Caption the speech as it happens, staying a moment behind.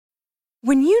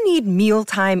When you need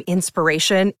mealtime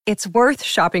inspiration, it's worth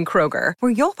shopping Kroger,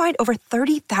 where you'll find over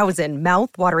 30,000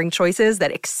 mouth-watering choices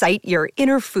that excite your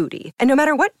inner foodie. And no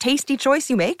matter what tasty choice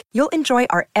you make, you'll enjoy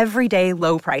our everyday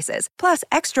low prices, plus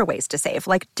extra ways to save,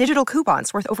 like digital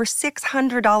coupons worth over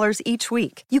 $600 each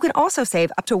week. You can also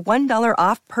save up to $1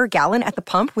 off per gallon at the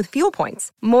pump with fuel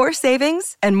points. More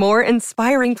savings and more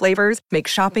inspiring flavors make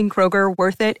shopping Kroger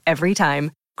worth it every time.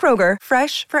 Kroger,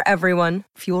 fresh for everyone.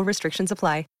 Fuel restrictions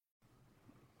apply.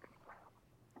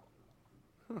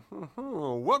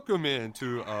 Welcome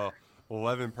into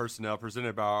 11 Personnel,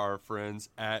 presented by our friends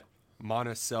at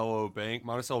Monticello Bank.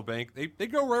 Monticello Bank, they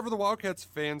go wherever the Wildcats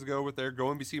fans go with their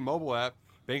GoNBC mobile app,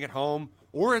 bank at home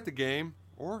or at the game,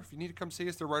 or if you need to come see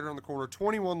us, they're right around the corner.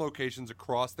 21 locations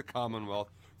across the Commonwealth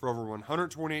for over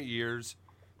 128 years.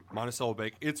 Monticello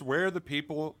Bank, it's where the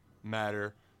people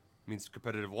matter. It means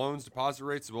competitive loans, deposit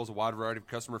rates, as well as a wide variety of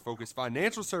customer-focused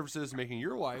financial services, making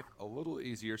your life a little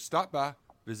easier. Stop by.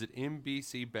 Visit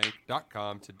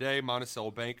mbcbank.com today. Monticello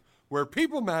Bank, where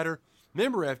people matter.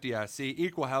 Member FDIC,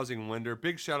 equal housing lender.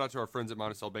 Big shout out to our friends at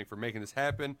Monticello Bank for making this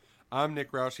happen. I'm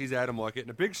Nick Roush. He's Adam Luckett. And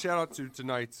a big shout out to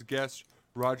tonight's guest,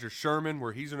 Roger Sherman,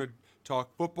 where he's going to talk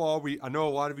football. I know a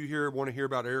lot of you here want to hear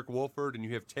about Eric Wolford, and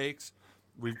you have takes.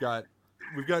 We got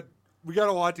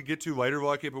a lot to get to later,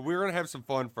 Luckett, but we're going to have some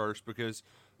fun first because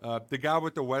the guy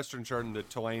with the Western shirt and the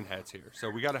Tulane hat's here. So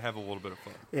we got to have a little bit of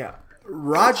fun. Yeah.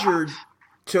 Roger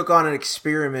took on an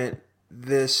experiment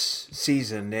this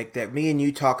season, Nick, that me and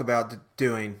you talk about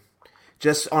doing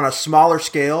just on a smaller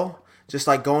scale, just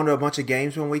like going to a bunch of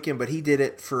games one weekend, but he did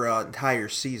it for an entire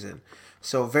season.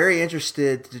 So very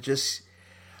interested to just,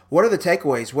 what are the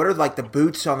takeaways? What are like the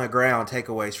boots on the ground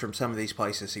takeaways from some of these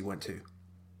places he went to?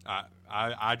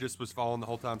 I just was following the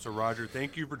whole time. So, Roger,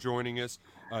 thank you for joining us.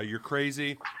 You're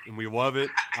crazy, and we love it.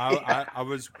 I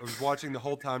was watching the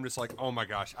whole time just like, oh, my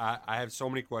gosh, I have so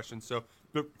many questions. So,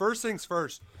 but first things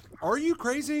first, are you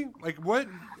crazy? Like what?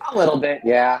 A little bit,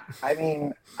 yeah. I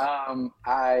mean,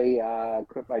 I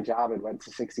quit my job and went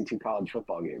to 62 college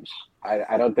football games.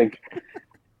 I don't think,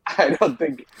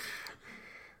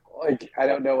 like, I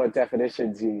don't know what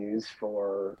definitions you use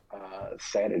for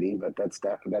sanity, but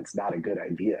that's not a good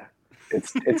idea.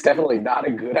 It's definitely not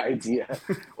a good idea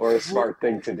or a smart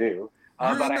thing to do.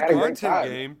 But I had a great time.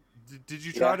 Game. Did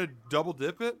you try to double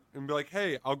dip it and be like,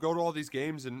 hey, I'll go to all these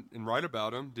games and write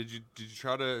about them? Did you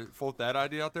try to float that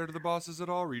idea out there to the bosses at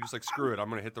all? Or were you just like, screw it, I'm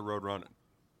going to hit the road running?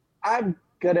 I'm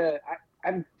going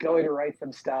to write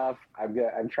some stuff.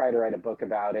 I'm trying to write a book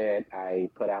about it. I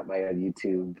put out my own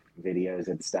YouTube videos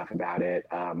and stuff about it.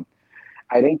 I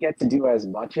didn't get to do as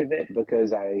much of it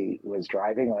because I was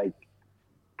driving like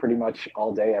pretty much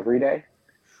all day, every day.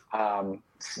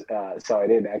 So I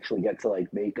didn't actually get to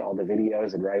like make all the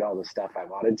videos and write all the stuff I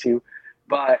wanted to,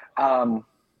 but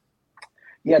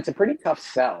yeah, it's a pretty tough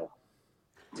sell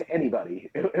to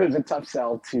anybody. It was a tough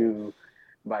sell to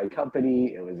my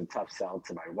company. It was a tough sell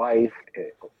to my wife.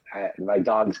 My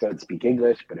dogs don't speak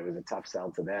English, but it was a tough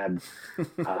sell to them.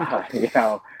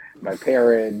 My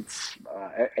parents,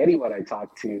 anyone I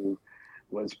talked to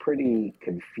was pretty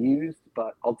confused,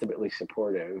 but ultimately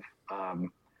supportive.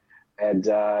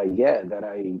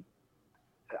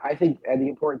 I think, and the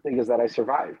important thing is that I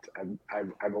survived. I'm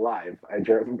alive. I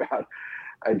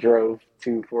drove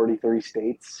to 43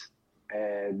 states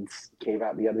and came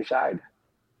out the other side.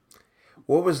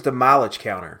 What was the mileage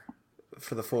counter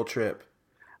for the full trip?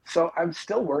 So I'm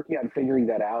still working on figuring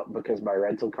that out because my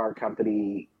rental car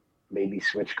company made me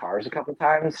switch cars a couple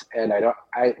times, and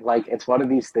it's one of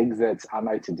these things that's on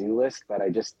my to-do list, but I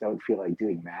just don't feel like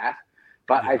doing math.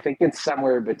 But I think it's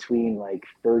somewhere between like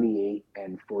 38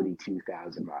 and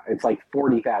 42,000 miles. It's like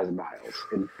 40,000 miles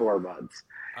in 4 months.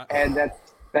 And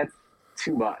that's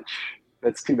too much.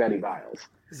 That's too many miles.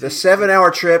 The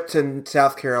 7-hour trip to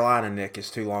South Carolina, Nick, is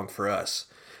too long for us.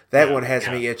 That one has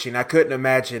me itching. I couldn't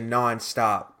imagine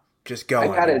nonstop, just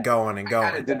going and going and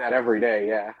going. I did that every day,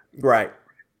 yeah. Right.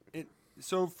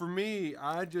 So for me,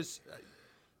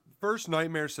 first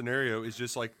nightmare scenario is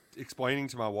just like explaining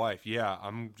to my wife,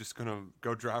 I'm just going to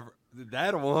go drive.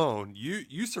 That alone,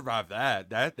 you survive that.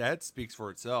 That speaks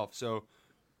for itself. So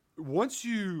once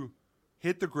you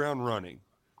hit the ground running,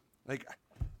 like,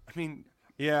 I mean,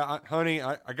 honey,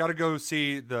 I got to go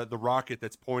see the rocket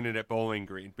that's pointed at Bowling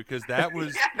Green because that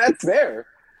was that's there.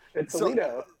 It's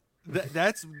Toledo.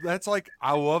 That's like,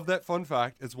 I love that fun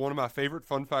fact. It's one of my favorite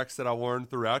fun facts that I learned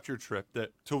throughout your trip,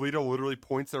 that Toledo literally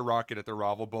points their rocket at their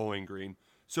rival Bowling Green.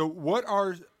 So what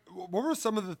were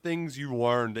some of the things you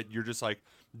learned that you're just like,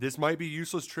 this might be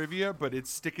useless trivia, but it's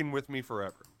sticking with me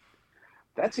forever?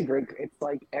 That's it's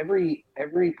like every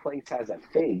place has a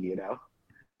thing,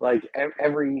 like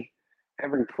every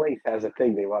every place has a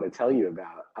thing they want to tell you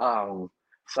about.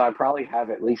 So I probably have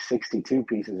at least 62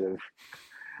 pieces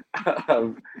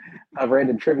of of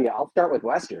random trivia. I'll start with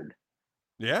Western.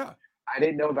 Yeah. I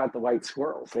didn't know about the white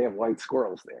squirrels. They have white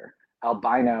squirrels there,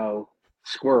 albino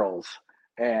squirrels.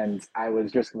 And I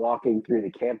was just walking through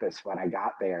the campus when I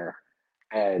got there,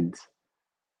 and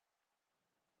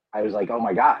I was like, oh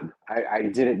my God, I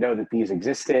didn't know that these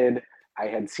existed. I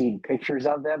had seen pictures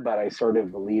of them, but I sort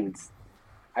of believed,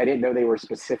 I didn't know they were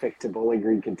specific to Bowling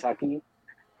Green, Kentucky.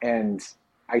 And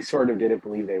I sort of didn't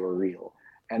believe they were real.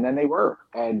 And then they were,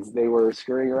 and they were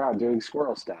scurrying around doing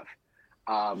squirrel stuff.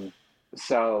 Um,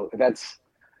 so that's,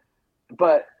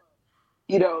 but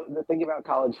the thing about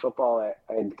college football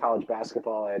and college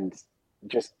basketball and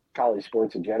just college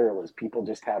sports in general is people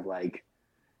just have like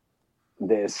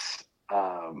this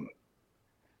um,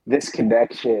 this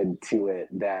connection to it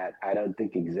that I don't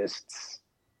think exists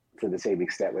to the same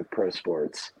extent with pro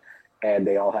sports. And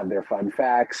they all have their fun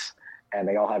facts, and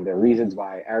they all have their reasons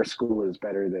why our school is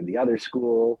better than the other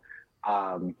school.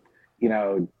 Um,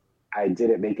 I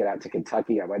didn't make it out to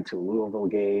Kentucky. I went to a Louisville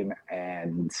game,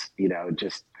 and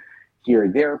just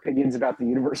hearing their opinions about the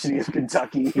University of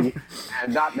Kentucky,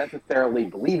 and not necessarily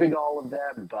believing all of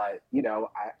them, but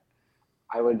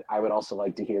I would also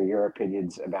like to hear your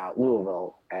opinions about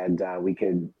Louisville, and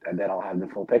then I'll have the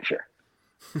full picture.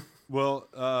 Well,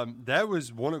 that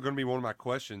was going to be one of my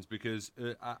questions, because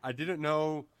I didn't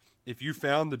know if you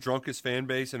found the drunkest fan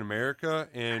base in America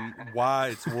and why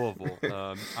it's Louisville.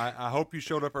 I hope you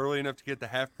showed up early enough to get the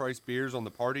half-price beers on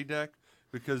the party deck,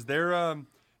 because they're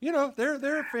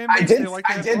they're a fan base.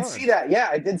 I did see that. Yeah,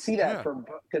 I did see that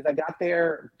because I got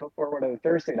there before one of the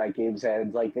Thursday night games,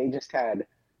 and like they just had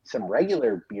some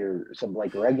regular beer, some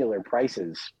like regular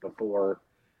prices before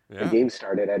the game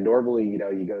started. And normally, you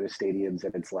go to stadiums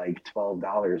and it's like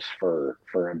 $12 for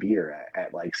a beer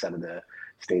at like some of the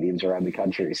stadiums around the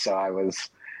country. So I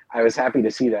was happy to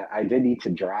see that. I did need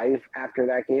to drive after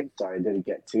that game, so I didn't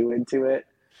get too into it.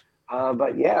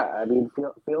 But yeah, I mean,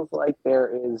 feels like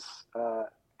there is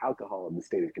alcohol in the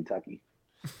state of Kentucky.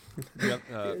 Yep.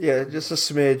 Yeah, just a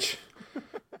smidge.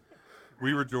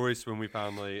 We rejoiced when we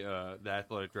finally, the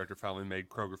athletic director finally made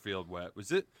Kroger Field wet.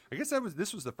 Was it? I guess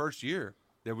this was the first year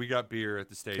that we got beer at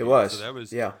the stadium. It was.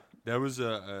 So that was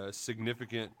a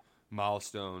significant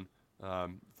milestone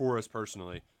for us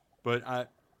personally. But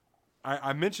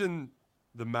I mentioned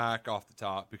the MAC off the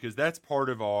top because that's part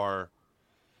of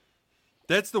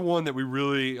that's the one that we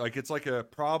really like. It's like a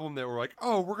problem that we're like,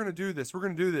 oh, we're gonna do this,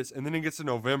 and then it gets to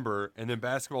November, and then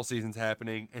basketball season's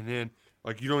happening, and then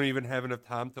like you don't even have enough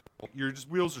time to. Your just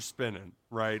wheels are spinning,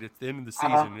 right? It's the end of the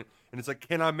season, and it's like,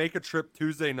 can I make a trip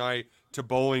Tuesday night to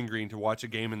Bowling Green to watch a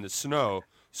game in the snow?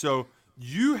 So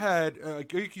you had,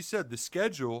 like you said, the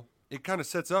schedule. It kind of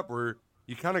sets up where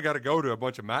you kind of got to go to a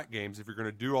bunch of MAC games if you're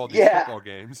going to do all these football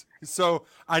games. So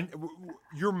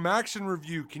your MACtion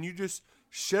review, can you just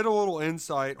shed a little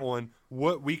insight on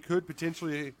what we could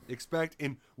potentially expect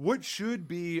and what should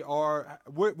be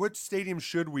what stadium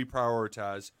should we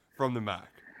prioritize from the MAC?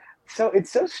 So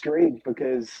it's so strange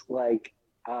because like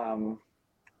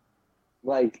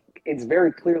it's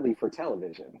very clearly for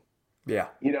television. Yeah.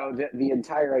 The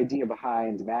entire idea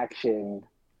behind MACtion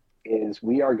is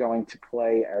we are going to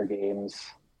play our games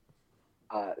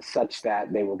such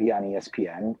that they will be on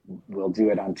ESPN. We'll do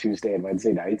it on Tuesday and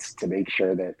Wednesday nights to make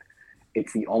sure that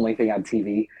it's the only thing on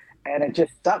TV. And it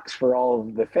just sucks for all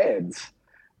of the fans.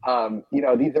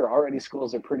 These are already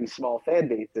schools of pretty small fan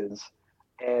bases.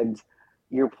 And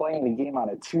you're playing the game on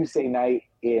a Tuesday night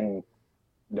in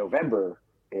November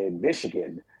in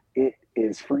Michigan. It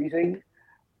is freezing.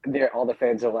 All the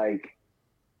fans are like,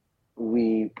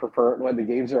 we prefer it when the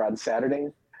games are on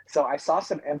Saturdays. So I saw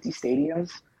some empty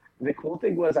stadiums. The cool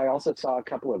thing was I also saw a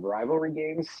couple of rivalry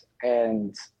games,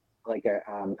 and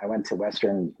I went to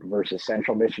Western versus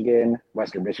Central Michigan,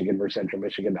 Western Michigan versus Central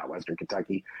Michigan, not Western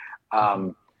Kentucky.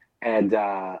 And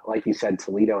like you said,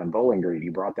 Toledo and Bowling Green,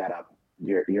 you brought that up.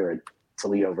 You're a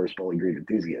Toledo versus Bowling Green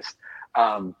enthusiast.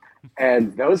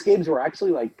 And those games were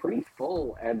actually like pretty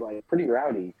full and like pretty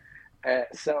rowdy.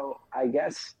 So I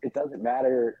guess it doesn't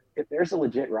matter if there's a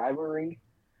legit rivalry.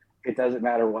 It doesn't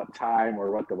matter what time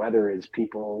or what the weather is.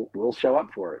 People will show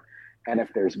up for it. And if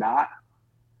there's not,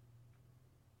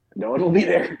 no one will be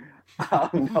there.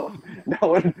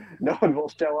 No one will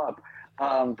show up.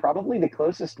 Probably the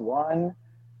closest one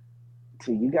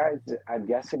to you guys, I'm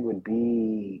guessing, would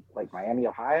be like Miami,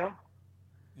 Ohio.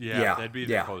 Yeah. That'd be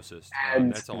the closest.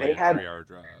 And that's only a 3-hour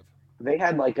drive. They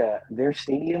had their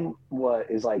stadium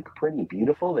is like pretty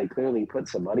beautiful. They clearly put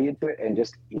some money into it and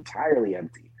just entirely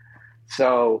empty.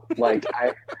 So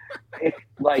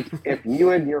if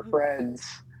you and your friends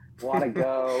want to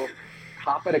go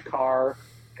hop in a car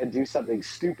and do something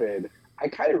stupid, I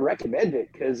kind of recommend it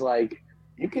because like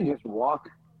you can just walk,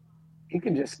 you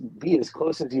can just be as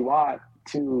close as you want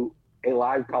to a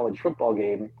live college football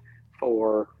game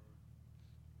for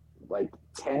like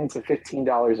 $10 to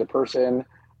 $15 a person.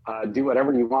 Do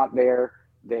whatever you want there.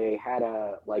 They had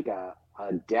a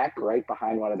deck right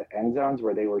behind one of the end zones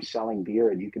where they were selling beer,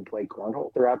 and you could play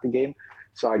cornhole throughout the game.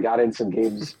 So I got in some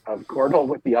games of cornhole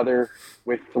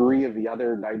with three of the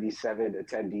other 97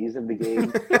 attendees of the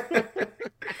game,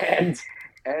 and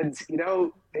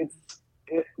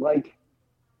like,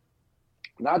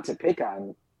 not to pick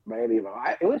on any of them.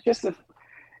 It was just it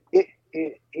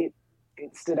it it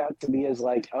it stood out to me as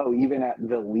like, oh, even at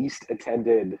the least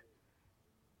attended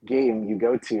game you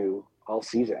go to all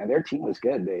season, and their team was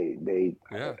good. They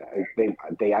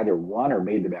either won or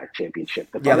made the MAC championship.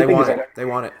 They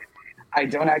won it. I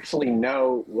don't actually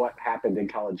know what happened in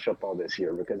college football this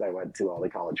year because I went to all the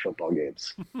college football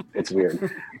games. It's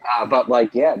weird, but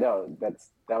like, yeah, no,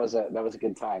 that was a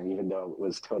good time, even though it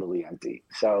was totally empty.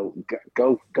 So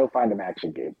go find a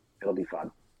action game. It'll be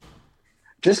fun.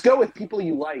 Just go with people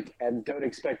you like, and don't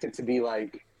expect it to be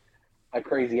like a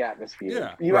crazy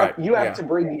atmosphere. Yeah, you have to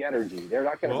bring the energy. They're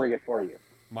not going to bring it for you.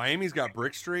 Miami's got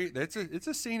Brick Street. It's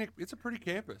a scenic. It's a pretty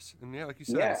campus, and yeah, like you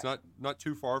said, it's not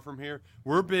too far from here.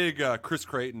 We're big Chris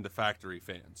Creighton, the Factory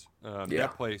fans.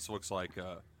 That place looks like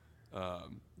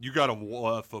you got to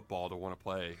love football to want to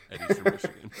play at Eastern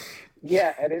Michigan.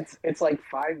 Yeah, and it's like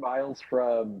 5 miles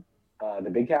from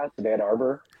the Big House in Ann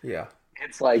Arbor. Yeah,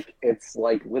 it's like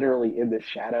literally in the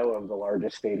shadow of the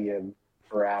largest stadium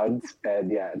around,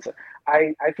 and yeah,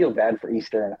 I feel bad for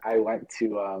Eastern. I went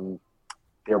to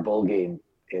their bowl game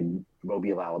in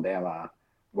Mobile, Alabama,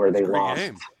 where they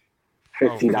lost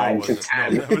 59 to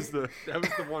 10. No, that was the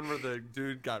one where the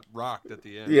dude got rocked at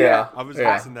the end. Yeah, I was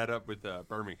mixing that up with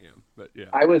Birmingham, but yeah,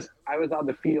 I was on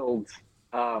the field,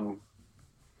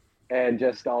 and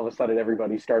just all of a sudden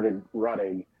everybody started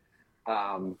running,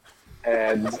 and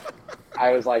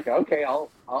I was like, okay,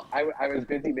 I was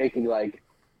busy making like,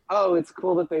 oh, it's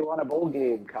cool that they won a bowl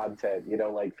game content,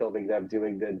 like filming them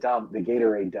doing the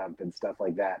Gatorade dump and stuff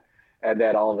like that. And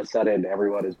then all of a sudden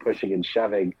everyone is pushing and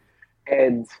shoving.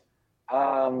 And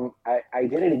I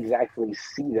didn't exactly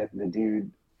see that the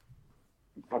dude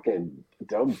fucking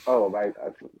dove. Oh, my.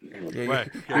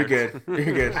 You're good.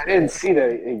 I didn't see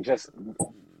that just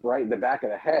right in the back of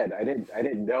the head. I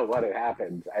didn't know what had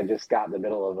happened. I just got in the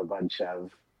middle of a bunch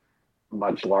of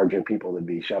much larger people than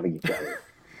me shoving each other.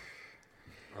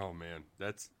 Oh man,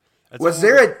 that's was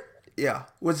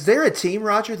there a team,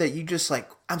 Roger, that you just like,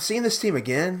 I'm seeing this team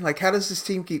again? Like, how does this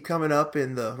team keep coming up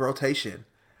in the rotation?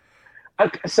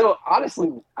 So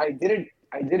honestly, I didn't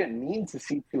mean to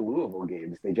see 2 Louisville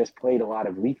games. They just played a lot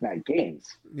of weeknight games.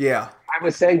 Yeah, I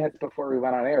was saying this before we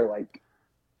went on air. Like,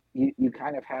 you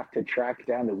kind of have to track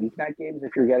down the weeknight games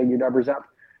if you're getting your numbers up.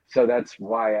 So that's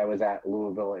why I was at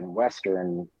Louisville and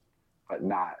Western, but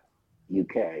not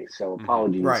UK. So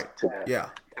apologies to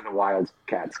the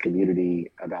Wildcats community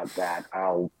about that.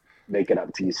 I'll make it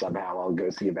up to you somehow. I'll go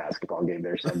see a basketball game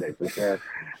there Sunday for sure.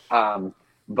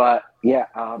 But yeah,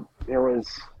 there was,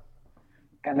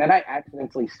 and then I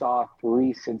accidentally saw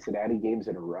 3 Cincinnati games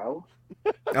in a row.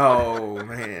 Oh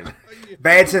man,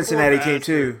 bad Cincinnati team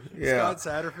too. Yeah,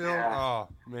 Scott Satterfield. Yeah. Oh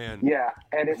man. Yeah,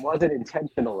 and it wasn't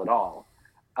intentional at all.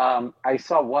 I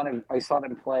saw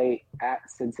them play at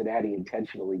Cincinnati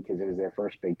intentionally because it was their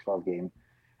first Big 12 game,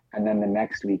 and then the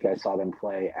next week I saw them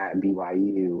play at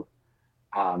BYU.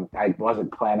 I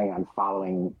wasn't planning on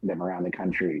following them around the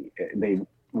country. They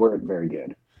weren't very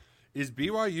good. Is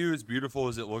BYU as beautiful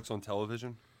as it looks on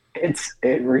television? It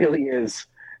really is.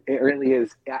 It really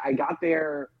is. I got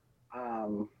there,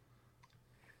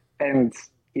 and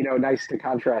nice to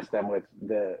contrast them with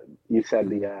the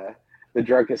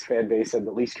drunkest fan base and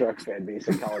the least drunk fan base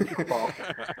in college football.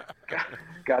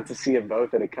 Got to see them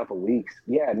both in a couple weeks.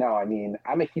 Yeah, no, I mean,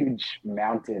 I'm a huge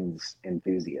mountains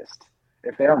enthusiast.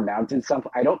 If there are mountains,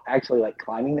 I don't actually like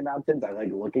climbing the mountains. I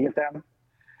like looking at them.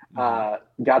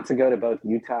 Got to go to both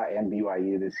Utah and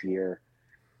BYU this year,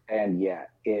 and yeah,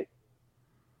 it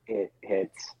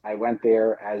hits. I went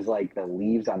there as like the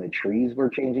leaves on the trees were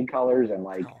changing colors, and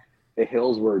like the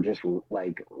hills were just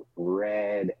like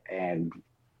red and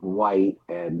white,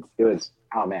 and it was,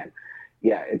 oh man,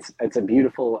 yeah, it's a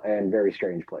beautiful and very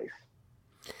strange place.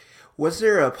 Was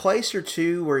there a place or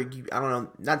two where you, I don't know,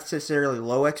 not necessarily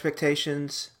low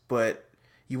expectations, but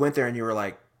you went there and you were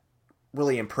like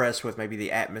really impressed with maybe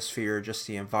the atmosphere, just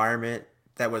the environment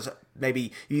that was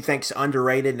maybe you think's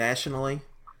underrated nationally?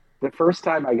 The first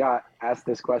time I got asked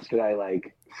this question, I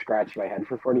like scratched my head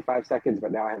for 45 seconds,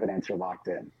 but now I have an answer locked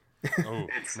in. Oh,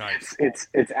 It's nice. it's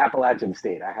Appalachian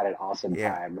State. I had an awesome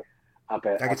Yeah, time I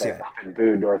can see that. up in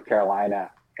Boone, North Carolina,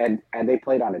 and they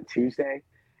played on a Tuesday,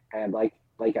 and like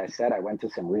I said, I went to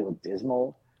some real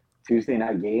dismal Tuesday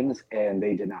night games, and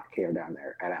they did not care down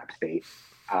there at App State.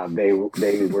 They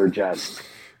were just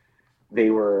they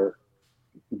were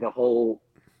the whole.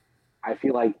 I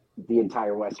feel like the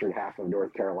entire western half of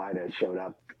North Carolina showed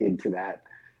up into that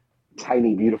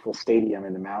tiny, beautiful stadium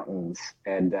in the mountains,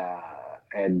 and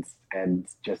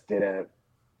just did a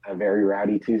very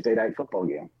rowdy Tuesday night football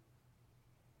game.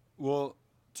 Well,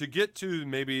 to get to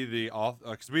maybe the off,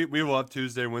 because we love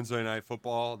Tuesday, Wednesday night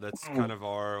football. That's kind of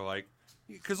our like,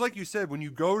 because like you said, when you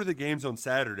go to the games on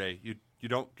Saturday, you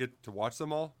don't get to watch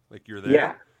them all. Like you're there,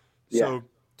 Yeah, yeah. so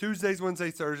Tuesdays,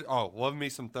 Wednesdays, Thursdays. Oh, love me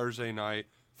some Thursday night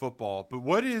football. But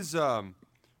what is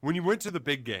when you went to the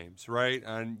big games, right?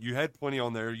 And you had plenty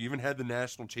on there. You even had the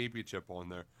national championship on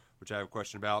there, which I have a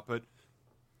question about. But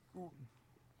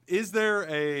is there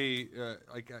a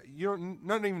you don't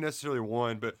not even necessarily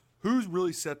one, but who's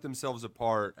really set themselves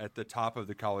apart at the top of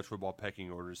the college football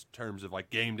pecking orders in terms of like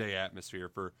game day atmosphere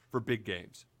for big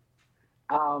games?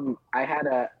 I had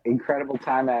an incredible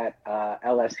time at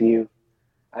LSU.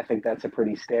 I think that's a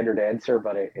pretty standard answer,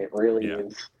 but it really Yeah.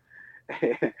 is.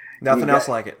 Nothing you else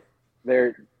got like it.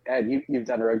 there, and you've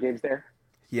done road games there.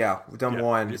 Yeah, we've done Yeah,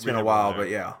 one. It's we been a did one while, there. but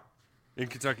yeah. In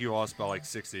Kentucky, you lost by like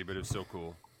 60, but it was still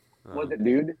cool. Was it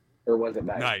noon or was it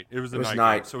night? Night. It was the It was night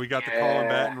night. game. So we got the call in Yeah.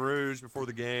 Baton Rouge before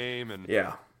the game, and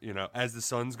Yeah. as the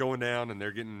sun's going down and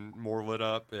they're getting more lit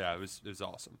up. Yeah, it was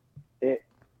awesome. It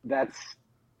that's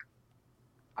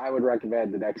I would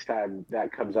recommend the next time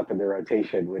that comes up in the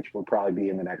rotation, which will probably be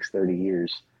in the next 30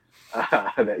 years,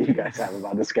 that you guys have them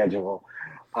on the schedule.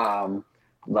 Um,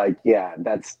 yeah,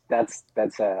 that's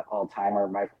a all timer.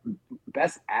 My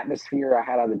best atmosphere I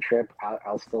had on the trip,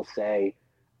 I'll still say,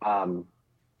 um,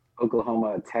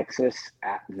 Oklahoma, Texas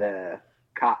at the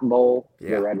Cotton Bowl,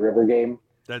 Yeah. the Red River game.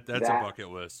 That's a That bucket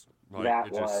list. Like that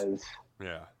it just was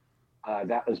yeah.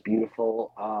 that was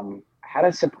beautiful. Had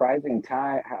a surprising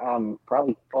time.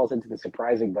 Probably falls into the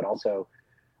surprising, but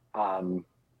um,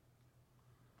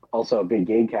 also a big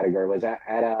game category was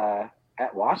at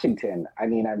Washington. I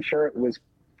mean, I'm sure it was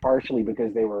partially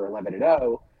because they were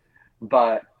 11-0,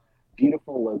 but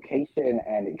beautiful location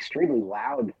and extremely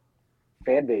loud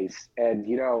fan base. And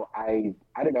I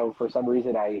don't know, for some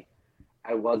reason I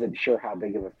wasn't sure how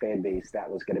big of a fan base that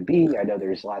was going to be. I know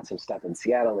there's lots of stuff in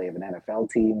Seattle. They have an NFL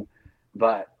team,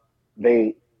 but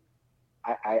I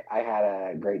had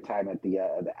a great time at the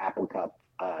Apple Cup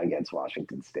against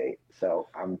Washington State. So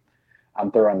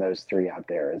I'm throwing those three out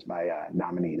there as my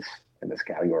nominees in this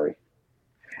category.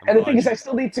 And the thing is, I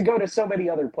still need to go to so many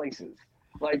other places.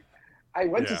 Like, I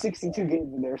went to 62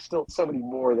 games, and there's still so many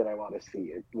more that I want to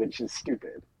see, which is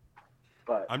stupid.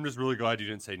 But I'm just really glad you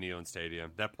didn't say Neyland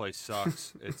Stadium. That place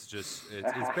sucks. It's just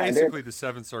it's I basically the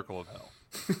seventh circle of hell.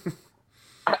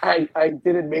 I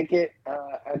didn't make it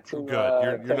to.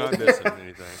 Good. You're not missing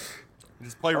anything.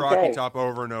 Just play Rocky Okay. Top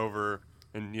over and over,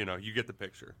 and you get the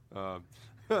picture.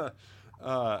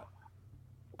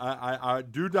 I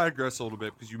do digress a little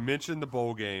bit because you mentioned the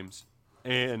bowl games,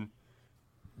 and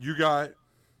you got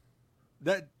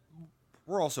that.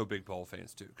 We're also big bowl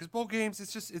fans too, because bowl games,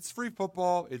 it's free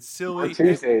football, it's silly. Or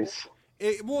Tuesdays.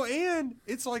 And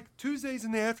it's like Tuesdays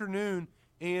in the afternoon,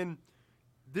 and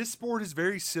this sport is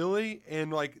very silly,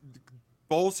 and like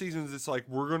bowl seasons, it's like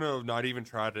we're gonna not even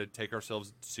try to take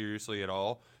ourselves seriously at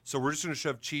all. So we're just gonna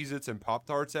shove Cheez-Its and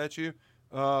Pop-Tarts at you.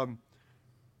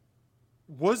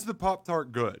 Was the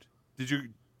Pop-Tart good?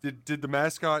 Did the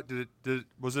mascot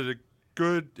was it a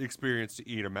good experience to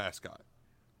eat a mascot?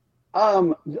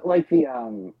 Like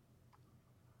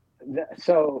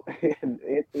so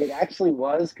it actually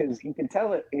was, because you can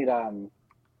tell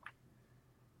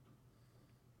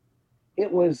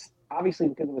it was obviously,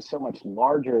 because it was so much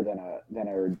larger than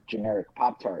a generic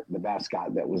Pop Tart, the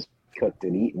mascot that was cooked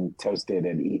and eaten, toasted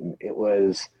and eaten. It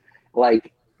was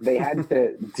like they had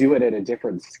to do it at a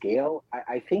different scale.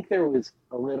 I think there was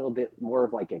a little bit more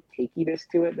of like a cakiness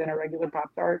to it than a regular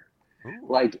Pop Tart.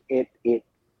 Like it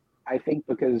I think,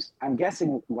 because I'm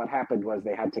guessing what happened was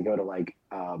they had to go to like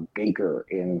a baker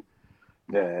in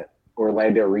the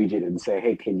Orlando region and say,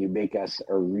 hey, can you make us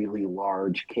a really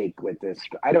large cake with this?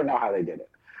 I don't know how they did it,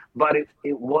 but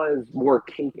it was more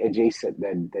cake adjacent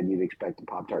than you'd expect a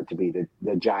Pop-Tart to be,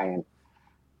 the giant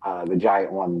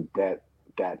one that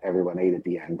everyone ate at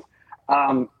the end.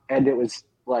 And it was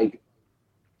like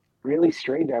really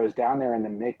strange. I was down there in the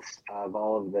mix of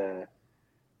all of the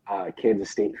Kansas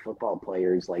State football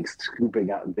players like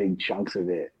scooping up big chunks of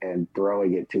it and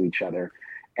throwing it to each other,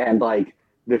 and like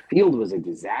the field was a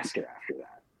disaster after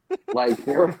that. Like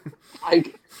there were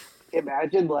like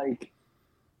imagine like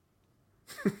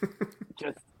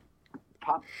just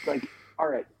pop like all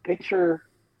right, picture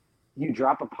you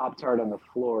drop a Pop Tart on the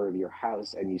floor of your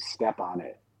house and you step on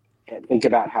it. And think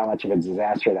about how much of a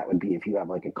disaster that would be if you have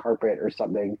like a carpet or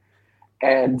something.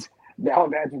 And now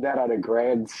imagine that on a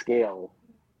grand scale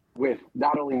with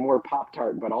not only more Pop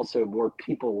Tart but also more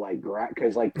people like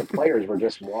because like the players were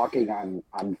just walking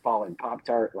on fallen Pop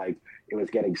Tart, like it was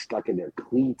getting stuck in their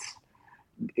cleats.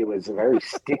 It was a very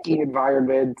sticky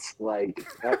environment. Like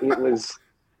it was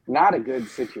not a good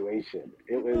situation.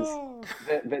 It was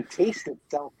the taste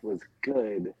itself was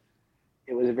good.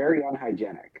 It was very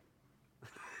unhygienic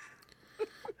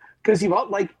because you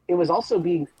like it was also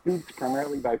being scooped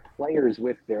primarily by players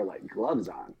with their like gloves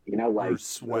on. You know, like Or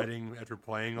sweating after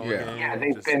playing all Yeah. game. yeah,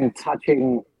 they've been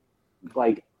touching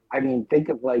like I mean, think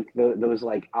of like those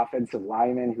like offensive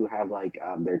linemen who have like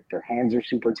their hands are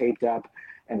super taped up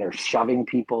and they're shoving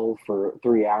people for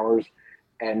 3 hours,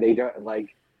 and they don't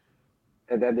like,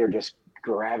 and then they're just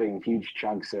grabbing huge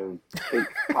chunks of fake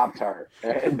Pop Tart,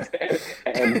 and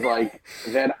like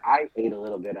then I ate a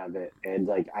little bit of it, and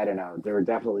like I don't know, there's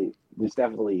definitely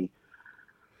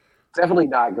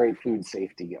not great food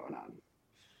safety going on.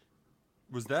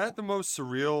 Was that the most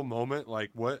surreal moment?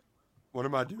 Like, what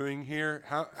am I doing here?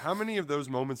 How many of those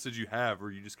moments did you have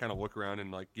where you just kind of look around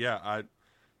and like, yeah,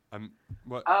 I'm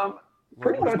what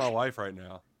Pretty what is much my life right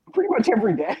now? pretty much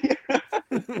every day.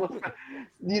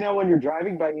 You know, when you're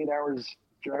driving about 8 hours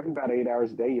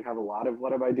a day, you have a lot of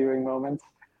what am I doing moments.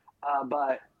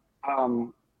 But I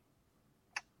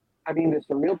mean, the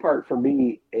surreal part for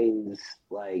me is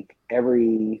like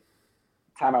every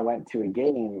time I went to a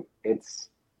game, it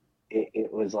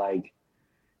was like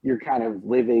you're kind of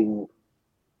living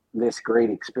this great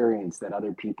experience that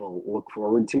other people look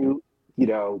forward to. You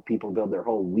know, people build their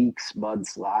whole weeks,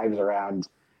 months, lives around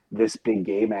this big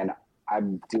game, and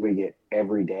I'm doing it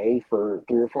every day for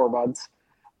 3 or 4 months.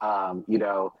 You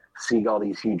know, seeing all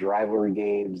these huge rivalry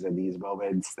games and these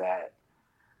moments that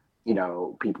you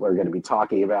know people are going to be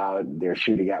talking about. They're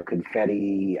shooting out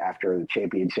confetti after the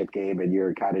championship game, and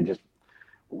you're kind of just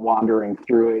wandering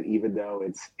through it, even though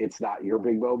it's not your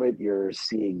big moment. You're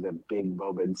seeing the big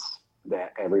moments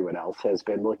that everyone else has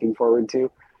been looking forward to.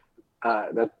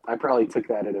 That I probably took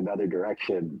that in another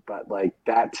direction, but like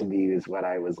that to me is what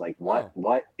I was like, Wow.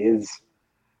 what is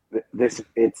this?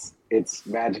 It's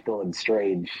magical and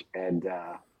strange, and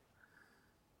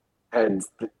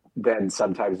then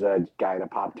sometimes a guy in a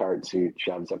Pop Tart suit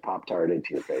shoves a Pop Tart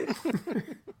into your face.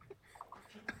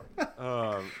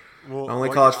 Well, Only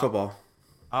like, college football.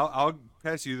 I'll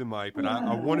pass you the mic, but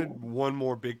I wanted one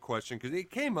more big question because it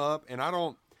came up, and I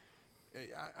don't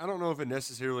know if it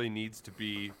necessarily needs to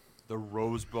be the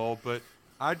Rose Bowl, but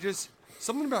I just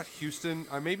something about Houston.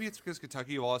 Maybe it's because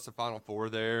Kentucky lost the Final Four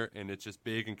there, and it's just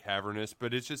big and cavernous.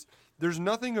 But it's just there's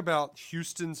nothing about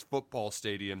Houston's football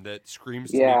stadium that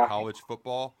screams to me Yeah, college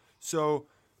football. So,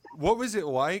 what was it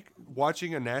like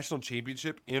watching a national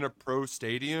championship in a pro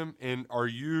stadium? And are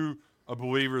you a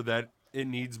believer that it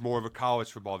needs more of a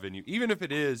college football venue, even if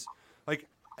it is like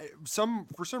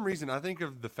for some reason I think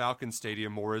of the Falcon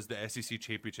Stadium more as the SEC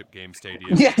championship game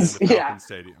stadium than yes, the yeah. Falcon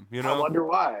Stadium. You I know? wonder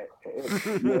why.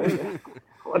 I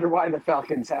wonder why the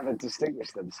Falcons haven't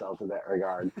distinguished themselves in that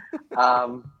regard.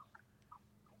 Um,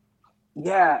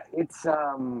 yeah, it's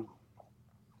I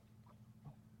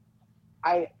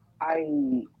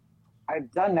I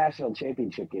I've done national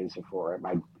championship games before at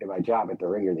my job at the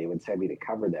Ringer. They would send me to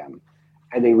cover them,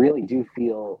 and they really do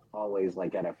feel always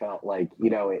like NFL. Like you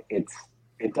know, it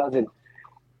doesn't.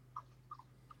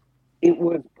 It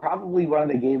was probably one of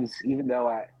the games, even though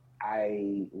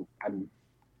I'm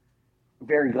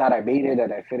very glad I made it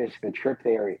and I finished the trip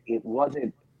there. It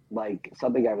wasn't like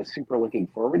something I was super looking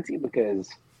forward to because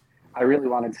I really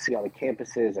wanted to see all the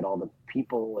campuses and all the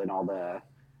people and all the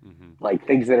Mm-hmm. like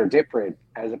things that are different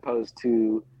as opposed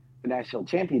to the national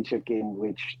championship game,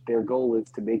 which their goal is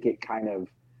to make it kind of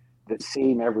the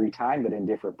same every time, but in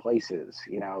different places.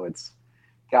 You know, it's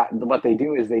got what they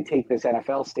do is they take this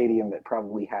NFL stadium that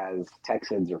probably has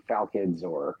Texans or Falcons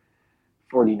or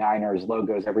 49ers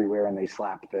logos everywhere, and they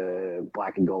slap the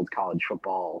black and gold college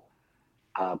football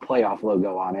playoff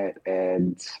logo on it.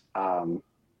 And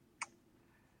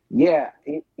yeah,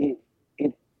 it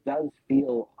does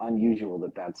feel unusual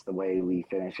that that's the way we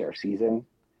finish our season.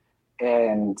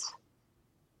 And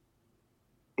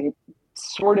it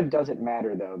sort of doesn't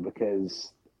matter though,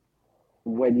 because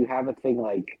when you have a thing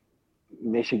like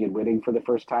Michigan winning for the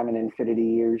first time in infinity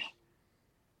years,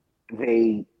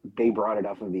 they brought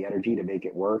enough of the energy to make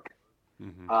it work.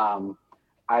 Mm-hmm.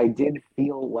 I did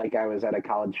feel like I was at a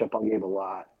college football game a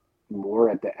lot more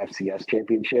at the FCS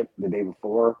championship the day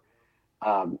before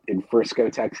in Frisco,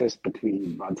 Texas,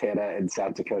 between Montana and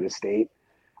South Dakota State.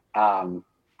 Um,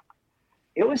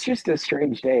 it was just a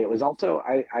strange day. It was also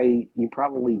I you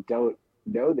probably don't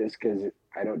know this because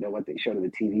I don't know what they showed in the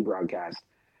TV broadcast,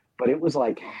 but it was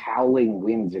like howling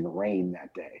winds and rain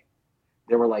that day.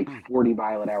 There were like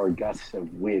 40-mile-an-hour gusts of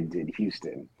wind in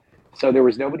Houston. So there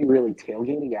was nobody really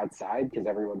tailgating outside because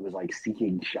everyone was like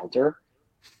seeking shelter.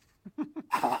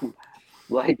 Um,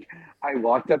 like I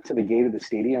walked up to the gate of the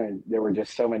stadium and there were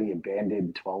just so many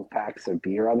abandoned 12 packs of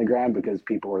beer on the ground because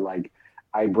people were like,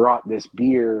 I brought this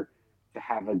beer to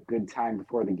have a good time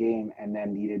before the game and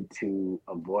then needed to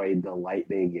avoid the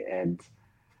lightning and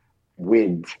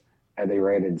wind and they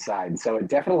ran inside. So it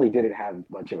definitely didn't have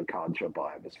much of a college football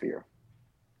atmosphere.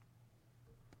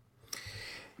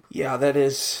 Yeah, that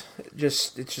is it's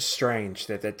just strange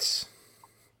that that's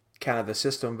kind of the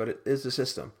system, but it is the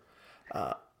system.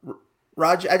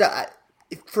 Roger,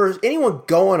 for anyone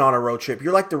going on a road trip,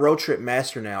 you're like the road trip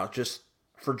master now, just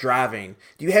for driving.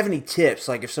 Do you have any tips?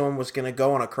 Like if someone was going to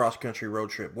go on a cross country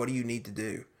road trip, what do you need to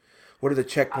do? What are the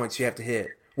checkpoints you have to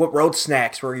hit? What road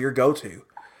snacks were your go to?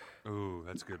 Ooh,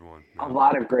 that's a good one. A Yeah.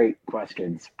 lot of great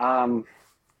questions.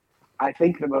 I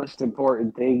think the most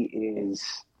important thing is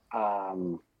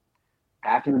um,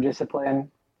 bathroom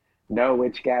discipline. Know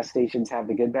which gas stations have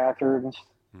the good bathrooms.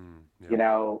 Yep. You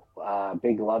know,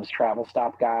 Big Love's travel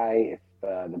stop guy. If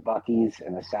the Buckies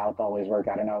in the South always work,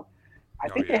 I don't know. I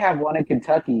Oh think they yeah. have one in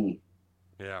Kentucky.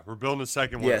 Yeah. We're building a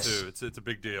second one Yes. too. It's a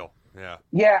big deal. Yeah.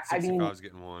 Yeah, I mean, 65's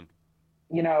getting one.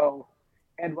 you know,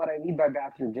 and what I mean by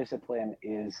bathroom discipline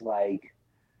is like,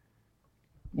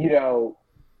 you know,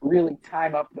 really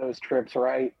time up those trips,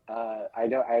 right?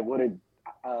 I wouldn't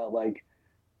like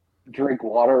drink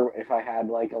water if I had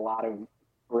like a lot of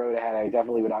road ahead. I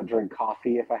definitely would not drink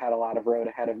coffee if I had a lot of road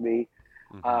ahead of me.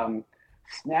 Mm-hmm. Um,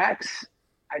 snacks,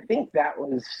 I think that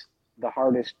was the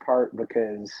hardest part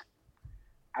because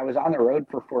I was on the road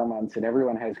for 4 months and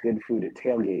everyone has good food at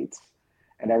tailgates.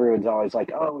 And everyone's always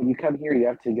like, oh, when you come here, you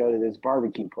have to go to this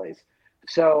barbecue place.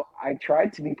 So I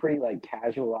tried to be pretty like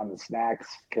casual on the snacks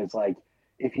because like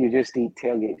if you just eat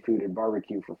tailgate food and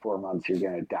barbecue for 4 months, you're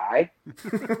gonna die.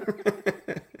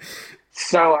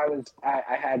 So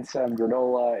I had some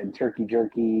granola and turkey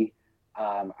jerky.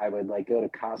 I would like go to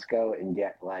Costco and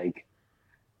get like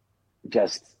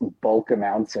just bulk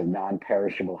amounts of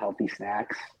non-perishable healthy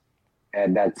snacks,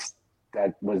 and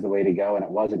that was the way to go. And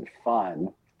it wasn't fun.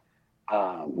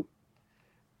 Um,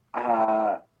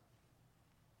 uh,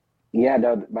 yeah,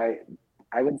 no,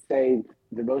 I would say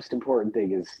the most important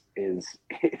thing is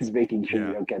is making sure you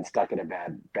Yeah. don't get stuck in a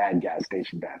bad gas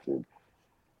station bathroom.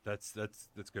 That's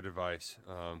good advice.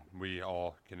 We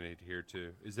all can adhere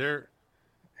to. Is there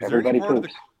any Everybody part of the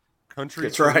poops. country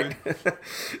That's right. too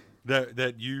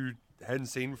that you hadn't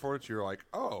seen before that you're like,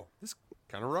 oh, this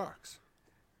kind of rocks?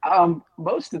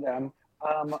 Most of them,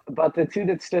 but the two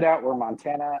that stood out were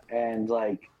Montana and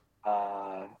like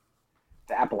uh,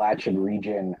 the Appalachian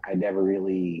region. I never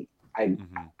really,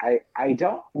 Mm-hmm. I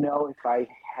don't know if I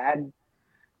had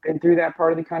been through that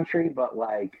part of the country, but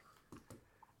like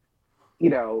you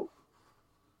know,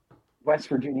 West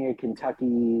Virginia,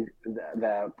 Kentucky,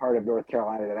 the part of North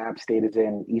Carolina that App State is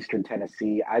in, Eastern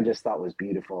Tennessee, I just thought was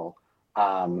beautiful.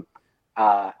 Um,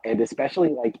 and especially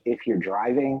like if you're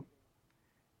driving,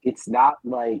 it's not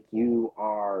like you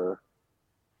are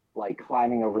like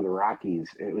climbing over the Rockies.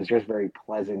 It was just very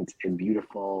pleasant and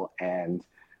beautiful, and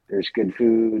there's good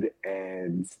food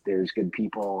and there's good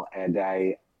people. And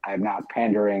I'm not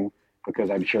pandering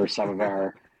because I'm sure some of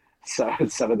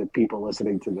the people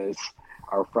listening to this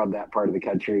are from that part of the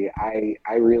country.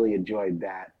 I really enjoyed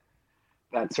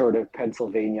that sort of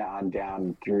Pennsylvania on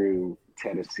down through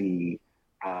Tennessee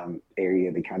area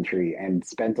of the country, and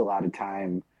spent a lot of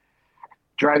time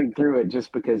driving through it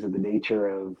just because of the nature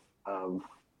of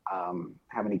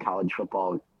how many college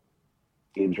football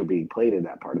games are being played in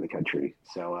that part of the country.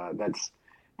 So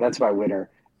that's my winner.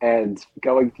 And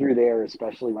going through there,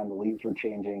 especially when the leaves were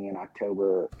changing in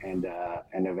October and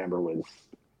November, was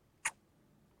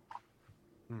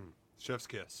Chef's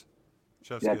kiss.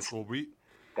 Chef's kiss. that's Well,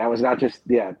 that was not just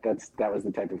that was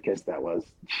the type of kiss that was.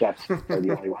 Chefs are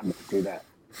the only ones that do that.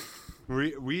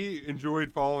 we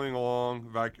enjoyed following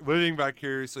along, living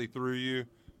vicariously through you.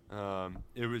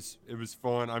 It was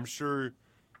fun. I'm sure.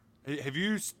 Have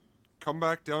you come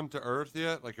back down to earth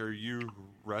yet? Like, are you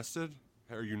rested?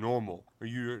 Are you normal? Are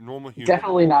you a normal human?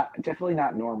 Definitely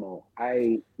not normal.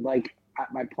 I like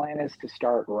my plan is to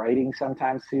start writing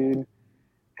sometime soon,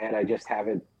 and I just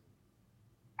haven't.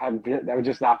 I'm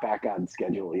just not back on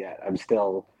schedule yet. I'm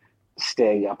still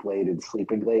staying up late and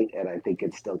sleeping late, and I think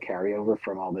it's still carryover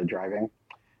from all the driving.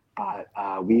 But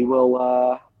we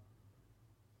will.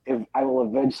 If I will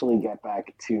eventually get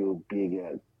back to being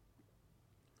a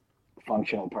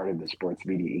functional part of the sports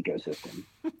media ecosystem.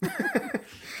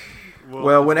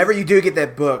 Well, whenever you do get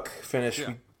that book finished,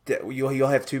 Yeah. you'll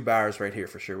have 2 buyers right here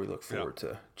for sure. We look forward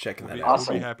to checking that out.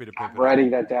 Awesome. We'll be happy to pimp I'm it writing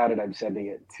that down and I'm sending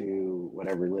it to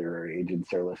whatever literary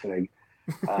agents are listening.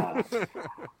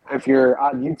 If you're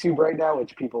on YouTube right now,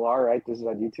 which people are, right? This is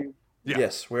on YouTube. Yeah.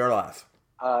 Yes, we are live.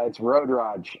 It's Road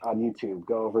Raj on YouTube.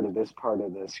 Go over to this part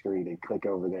of the screen and click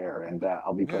over there, and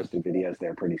I'll be posting videos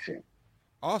there pretty soon.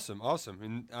 Awesome.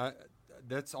 And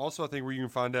that's also, I think, where you can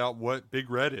find out what Big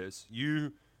Red is.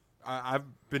 I've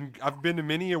been to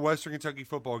many of Western Kentucky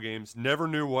football games. Never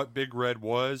knew what Big Red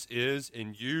is,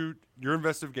 and your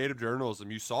investigative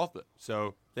journalism, you solved it.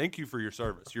 So thank you for your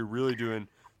service. You're really doing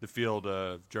the field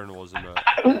of journalism.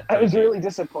 I was really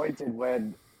disappointed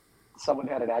when someone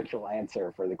had an actual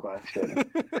answer for the question.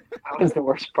 That was the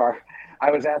worst part.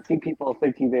 I was asking people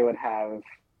thinking they would have,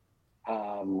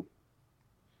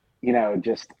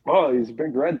 just, he's a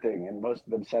Big Red thing. And most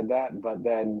of them said that. But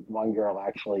then one girl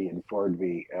actually informed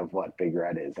me of what Big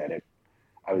Red is. And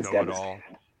I was devastated.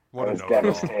 What I was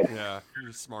devastated. Yeah,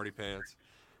 you smarty pants.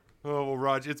 Oh, well,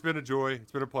 Raj, it's been a joy.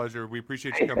 It's been a pleasure. We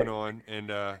appreciate you coming on.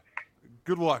 And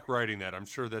good luck writing that. I'm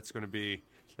sure that's going to be...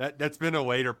 That's been a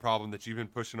later problem that you've been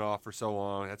pushing off for so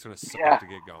long. That's going to suck to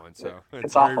get going. So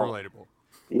it's very awful. Relatable.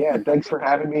 Yeah, thanks for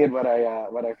having me. And when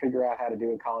I figure out how to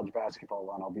do a college basketball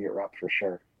one, I'll be at Rupp for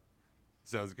sure.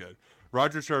 Sounds good.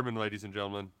 Roger Sherman, ladies and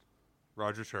gentlemen.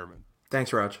 Roger Sherman.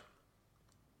 Thanks, Raj.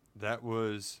 That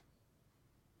was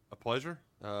a pleasure.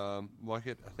 Like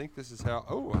it. I think this is how.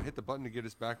 Oh, I hit the button to get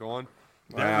us back on.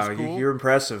 That was cool. You're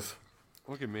impressive.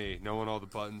 Look at me, knowing all the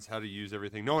buttons, how to use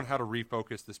everything, knowing how to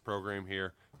refocus this program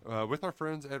here with our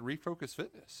friends at Refocus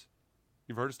Fitness.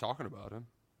 You've heard us talking about them.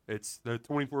 It's the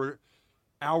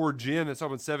 24-hour gym that's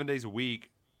open 7 days a week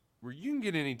where you can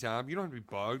get any time. You don't have to be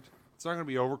bugged. It's not going to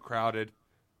be overcrowded.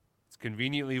 It's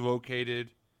conveniently located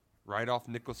right off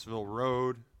Nicholasville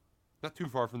Road, not too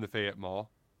far from the Fayette Mall.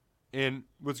 And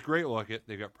what's great,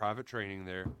 they've got private training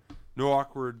there. No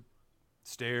awkward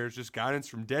stairs, just guidance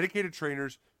from dedicated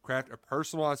trainers. Craft a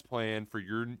personalized plan for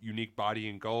your unique body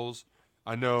and goals.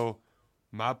 I know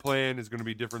my plan is going to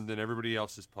be different than everybody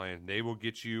else's plan. They will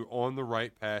get you on the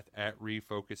right path at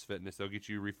Refocus Fitness. They'll get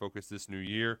you refocused this new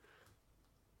year.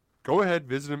 Go ahead,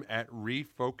 visit them at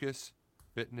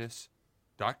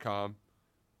refocusfitness.com.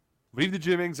 Leave the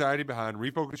gym anxiety behind,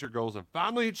 refocus your goals, and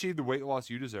finally achieve the weight loss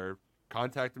you deserve.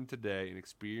 Contact them today and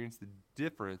experience the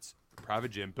difference. Private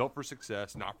gym built for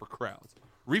success, not for crowds.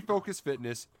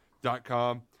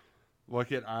 Refocusfitness.com.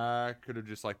 I could have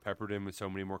just peppered in with so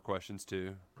many more questions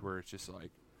too, where it's just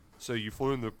so you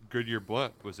flew in the Goodyear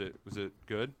blimp. Was it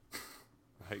good?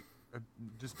 I've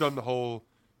just done the whole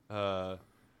Paul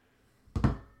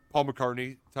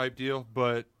McCartney type deal,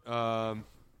 but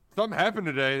something happened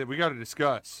today that we got to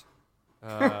discuss.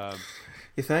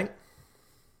 You think?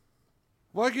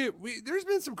 There's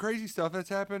been some crazy stuff that's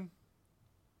happened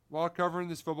while covering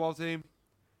this football team.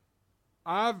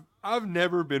 I've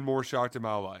never been more shocked in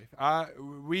my life.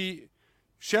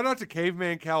 Shout out to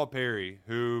Caveman Calipari,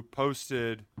 who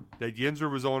posted that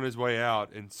Yinzer was on his way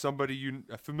out and somebody,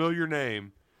 a familiar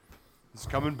name, is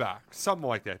coming back. Something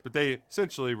like that. But they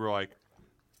essentially were like,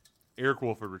 Eric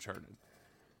Wolford returning.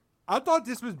 I thought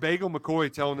this was Bagel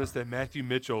McCoy telling us that Matthew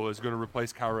Mitchell is going to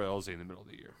replace Kyra Elsie in the middle of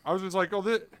the year. I was just like,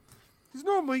 because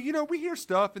normally, we hear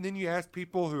stuff and then you ask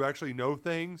people who actually know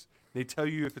things. They tell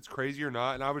you if it's crazy or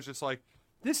not. And I was just like,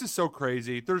 this is so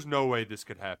crazy. There's no way this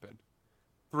could happen.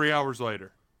 3 hours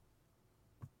later,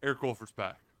 Eric Wolford's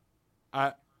back.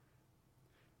 I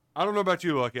don't know about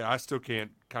you, Lucky. I still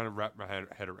can't kind of wrap my head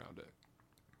around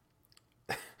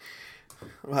it.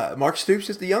 Mark Stoops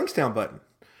is the Youngstown button.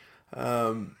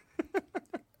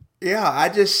 Yeah,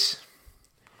 it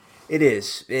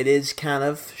is kind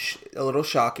of a little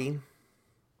shocking.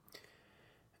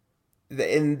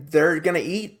 And they're going to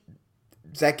eat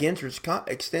Zach Ginter's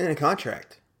extended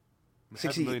contract.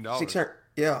 $500 million. 600,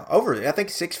 yeah, over. I think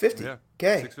 $650. Yeah,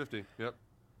 okay, $650. Yep.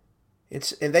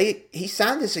 He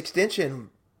signed this extension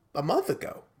a month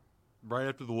ago, right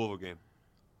after the Louisville game.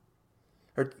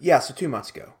 So 2 months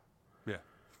ago. Yeah.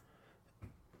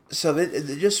 So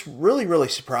they're just really, really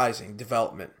surprising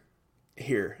development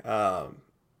here.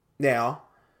 Now,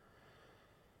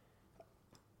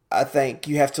 I think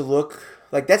you have to look.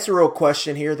 That's the real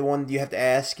question here. The one you have to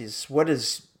ask is, what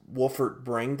does Wolford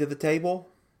bring to the table?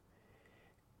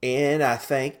 And I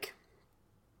think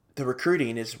the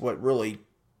recruiting is what really,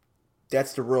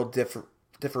 that's the real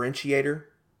differentiator,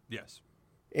 Yes.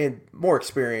 and more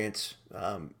experience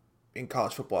in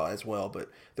college football as well. But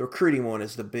the recruiting one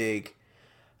is the big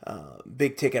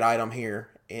ticket item here.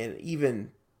 And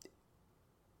even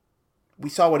we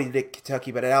saw what he did at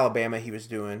Kentucky, but at Alabama he was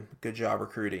doing a good job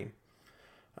recruiting.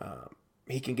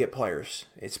 He can get players.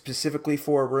 It's specifically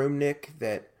for a room, Nick,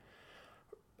 that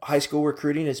high school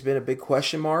recruiting has been a big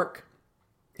question mark.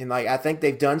 And like I think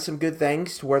they've done some good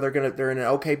things to where they're in an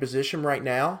okay position right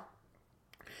now.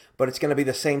 But it's going to be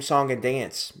the same song and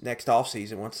dance next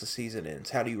offseason once the season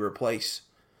ends. How do you replace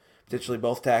potentially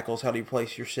both tackles? How do you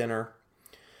replace your center?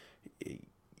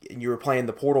 And you were playing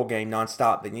the portal game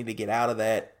nonstop. They need to get out of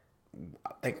that.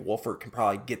 I think Wolford can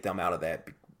probably get them out of that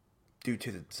due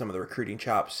to some of the recruiting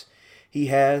chops he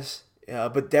has.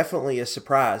 But definitely a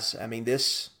surprise. I mean,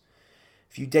 if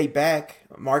you date back,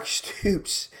 Mark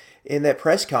Stoops in that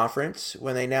press conference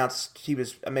when they announced he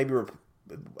was I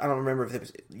don't remember if it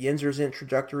was Yinzer's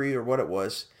introductory or what it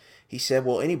was. He said,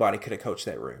 well, anybody could have coached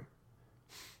that room.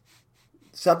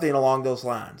 Something along those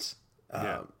lines.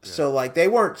 So, like, they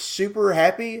weren't super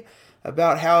happy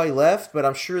about how he left, but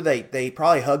I'm sure they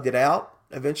probably hugged it out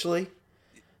eventually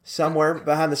somewhere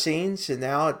behind the scenes, and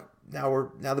now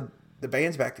the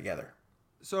band's back together.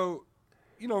 So,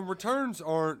 returns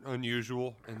aren't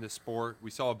unusual in this sport. We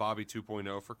saw Bobby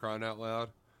 2.0 for crying out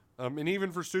loud. And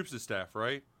even for Stoops' staff,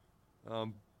 right?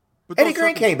 But Eddie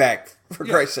Grant came back, for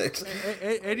Christ's sakes.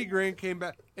 Eddie Grant came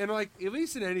back. And, like, at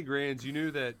least in Eddie Grant's, you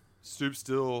knew that Stoops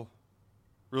still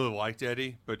really liked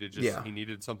Eddie, but he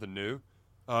needed something new.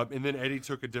 And then Eddie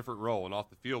took a different role, an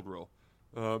off-the-field role.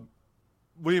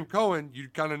 William Cohen, you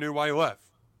kind of knew why he left.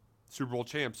 Super Bowl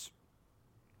champs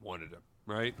wanted him,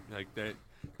 right? Like,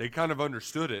 they kind of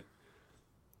understood it.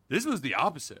 This was the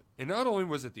opposite. And not only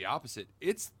was it the opposite,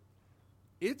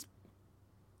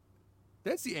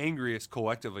 that's the angriest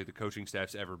collectively the coaching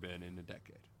staff's ever been in a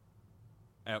decade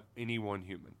at any one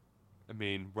human. I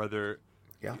mean, whether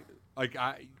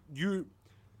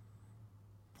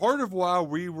part of why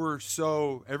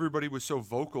everybody was so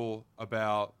vocal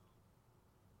about,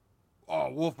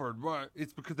 Wolford,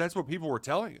 it's because that's what people were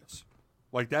telling us.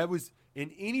 Like, that was,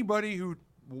 and anybody who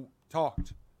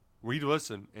talked, we'd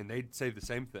listen and they'd say the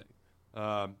same thing.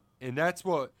 And that's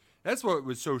what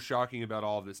was so shocking about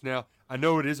all of this. Now, I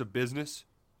know it is a business,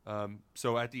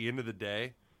 so at the end of the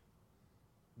day,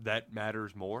 that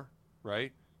matters more,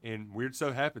 right? And weird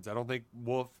stuff happens. I don't think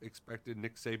Wolf expected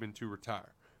Nick Saban to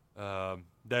retire.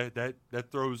 That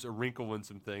throws a wrinkle in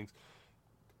some things.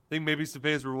 I think maybe some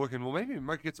fans were looking, well, maybe we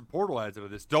might get some portal ads out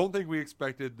of this. Don't think we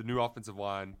expected the new offensive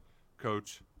line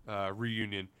coach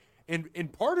reunion.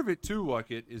 And part of it, too,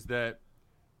 Luckett, is that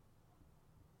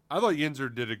I thought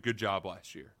Yinzer did a good job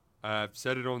last year. I've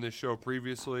said it on this show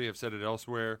previously. I've said it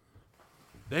elsewhere.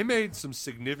 They made some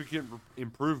significant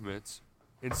improvements,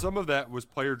 and some of that was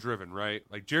player-driven, right?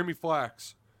 Like Jeremy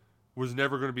Flax was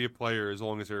never going to be a player as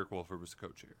long as Eric Wolford was the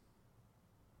coach here.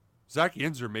 Zach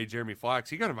Yinzer made Jeremy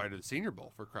Flax. He got invited to the Senior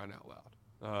Bowl for crying out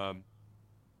loud.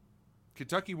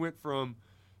 Kentucky went from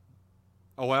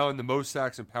allowing the most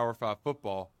sacks in Power 5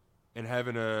 football and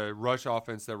having a rush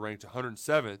offense that ranked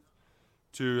 107th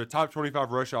to a top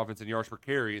 25 rush offense in yards per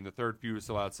carry and the third fewest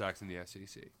allowed sacks in the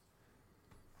SEC.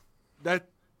 That's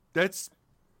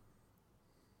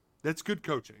good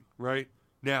coaching, right?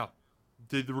 Now,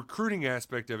 the recruiting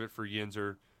aspect of it for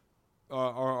Yinzer,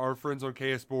 our friends on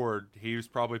KS Board, he was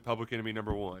probably public enemy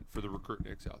number one for the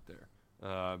recruitniks out there.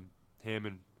 Him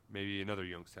and maybe another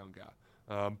Youngstown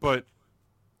guy. But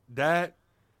that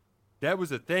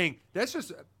was a thing. That's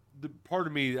just the part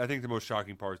of me. I think the most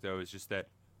shocking part, though, is just that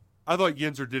I thought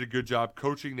Yinzer did a good job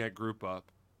coaching that group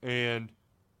up. And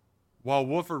while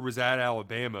Wolford was at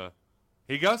Alabama,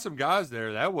 he got some guys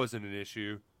there. That wasn't an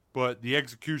issue, but the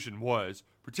execution was,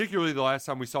 particularly the last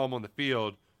time we saw him on the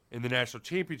field in the national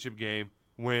championship game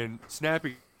when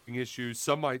snapping issues,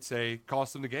 some might say,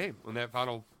 cost them the game on that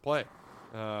final play.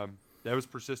 That was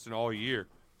persistent all year.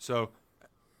 So,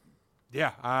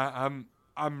 yeah,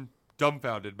 I'm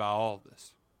dumbfounded by all of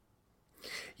this.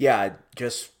 Yeah,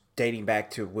 just dating back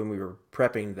to when we were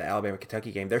prepping the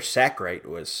Alabama-Kentucky game, their sack rate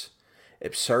was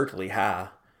absurdly high.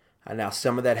 And now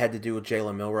some of that had to do with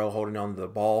Jalen Milroe holding on to the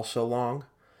ball so long.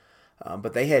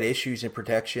 But they had issues in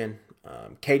protection.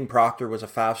 Caden Proctor was a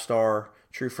 5-star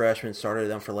true freshman, started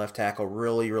them for left tackle,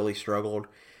 really, really struggled.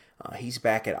 He's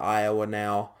back at Iowa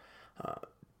now.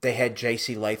 They had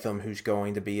J.C. Latham, who's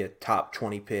going to be a top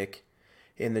 20 pick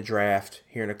in the draft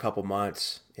here in a couple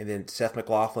months. And then Seth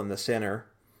McLaughlin, the center,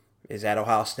 is at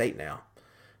Ohio State now.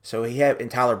 So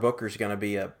and Tyler Booker's going to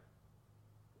be a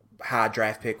high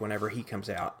draft pick whenever he comes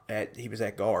out. He was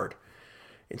at guard.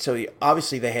 And so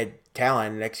obviously they had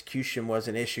talent and execution was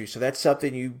an issue. So that's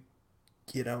something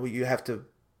you have to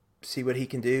see what he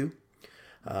can do.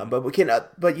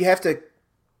 But you have to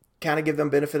kind of give them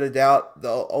benefit of the doubt. The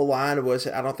O-line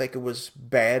I don't think it was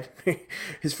bad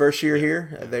his first year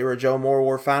here. They were a Joe Moore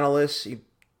Award finalists.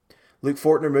 Luke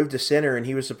Fortner moved to center, and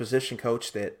he was a position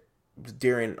coach that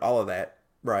during all of that,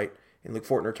 right? And Luke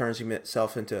Fortner turns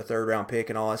himself into a third-round pick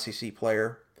and all-SEC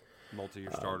player.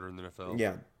 Multi-year starter in the NFL.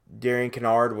 Yeah. Darian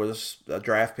Kennard was a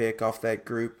draft pick off that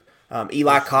group.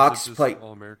 Eli Cox played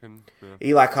All-American. Yeah.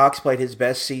 Eli Cox played his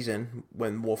best season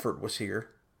when Wolford was here.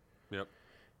 Yep.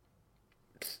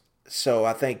 So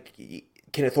I think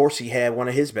Kenneth Horsey had one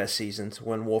of his best seasons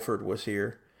when Wolford was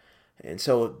here. And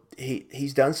so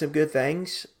he's done some good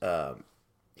things.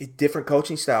 Different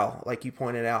coaching style, like you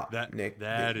pointed out, Nick,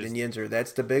 than Yinzer.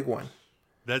 That's the big one.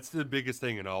 That's the biggest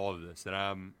thing in all of this that I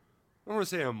don't want to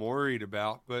say I'm worried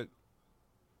about, but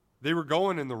they were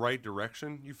going in the right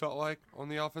direction, you felt like, on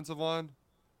the offensive line.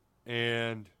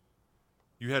 And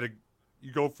you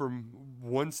go from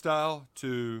one style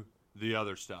to the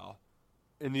other style.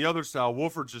 In the other style,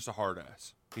 Wolford's just a hard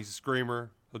ass. He's a screamer.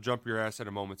 He'll jump your ass at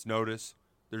a moment's notice.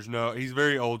 He's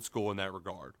very old school in that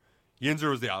regard.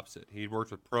 Yinzer was the opposite. He worked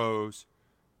with pros,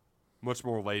 much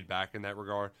more laid back in that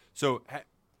regard. So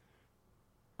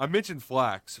I mentioned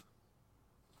Flax.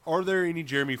 Are there any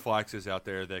Jeremy Flaxes out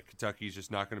there that Kentucky's just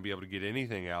not going to be able to get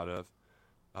anything out of?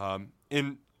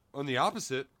 And on the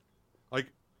opposite,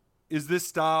 is this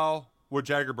style what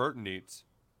Jagger Burton needs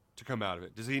to come out of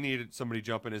it? Does he need somebody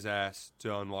jumping his ass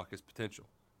to unlock his potential?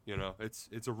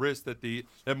 It's a risk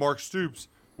that Mark Stoops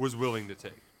was willing to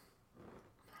take.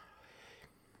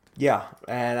 Yeah,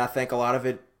 and I think a lot of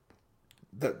it,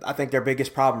 I think their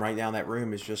biggest problem right now in that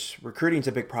room is just recruiting's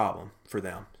a big problem for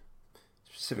them,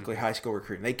 specifically high school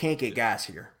recruiting. They can't get guys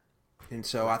here. And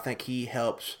so I think he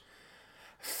helps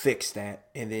fix that.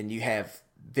 And then you have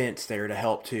Vince there to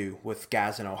help too with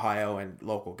guys in Ohio and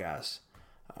local guys.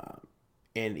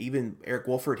 And even Eric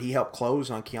Wolford, he helped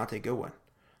close on Keontae Goodwin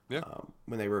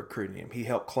when they were recruiting him. He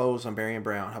helped close on Barian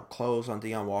Brown, helped close on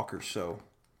Deion Walker. So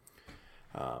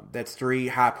that's 3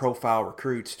 high-profile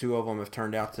recruits. 2 of them have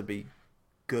turned out to be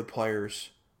good players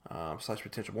 /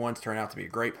 potential. One's turned out to be a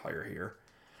great player here.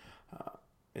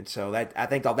 And so I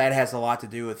think all that has a lot to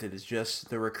do with it is just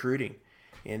the recruiting.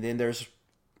 And then there's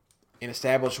an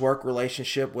established work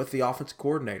relationship with the offensive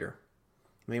coordinator.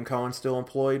 Liam Cohen's still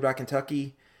employed by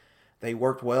Kentucky. They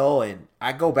worked well. And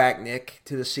I go back, Nick,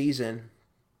 to the season.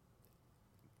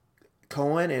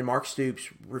 Cohen and Mark Stoops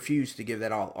refused to give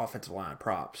that offensive line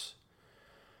props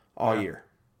all year.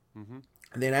 Mm-hmm.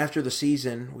 And then after the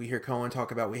season, we hear Cohen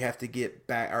talk about we have to get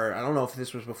back, or I don't know if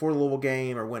this was before the Louisville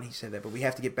game or when he said that, but we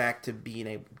have to get back to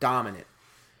being dominant,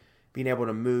 being able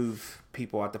to move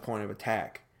people at the point of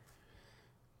attack.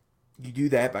 You do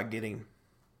that by getting,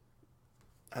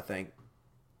 I think,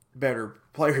 better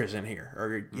players in here,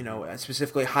 or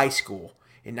specifically high school,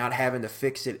 and not having to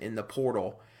fix it in the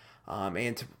portal,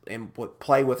 and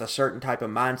play with a certain type of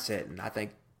mindset. And I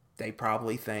think they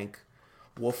probably think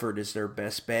Wolford is their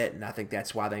best bet, and I think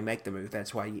that's why they make the move.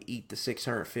 That's why you eat the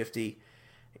 $650,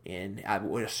 and I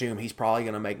would assume he's probably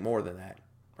going to make more than that,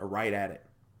 or right at it.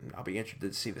 I'll be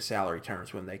interested to see the salary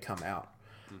terms when they come out.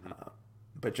 Mm-hmm.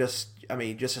 But just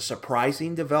a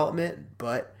surprising development,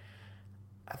 but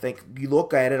I think you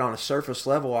look at it on a surface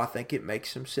level, I think it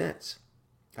makes some sense.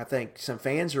 I think some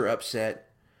fans are upset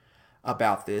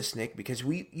about this, Nick, because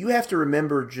you have to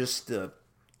remember you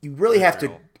have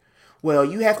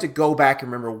to go back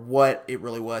and remember what it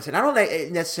really was. And I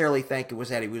don't necessarily think it was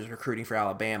that he was recruiting for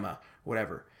Alabama,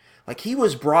 whatever. He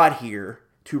was brought here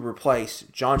to replace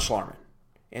John Schlarman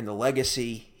and the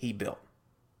legacy he built.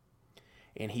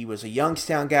 And he was a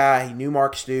Youngstown guy. He knew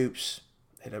Mark Stoops,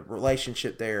 had a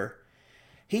relationship there.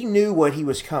 He knew what he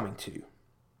was coming to.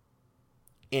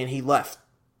 And he left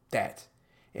that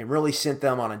and really sent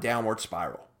them on a downward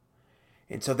spiral.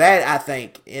 And so that, I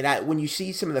think, when you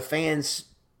see some of the fans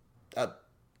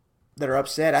that are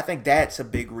upset, I think that's a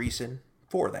big reason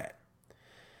for that.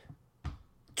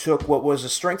 Took what was a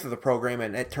strength of the program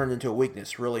and it turned into a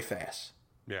weakness really fast.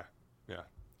 Yeah.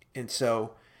 And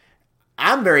so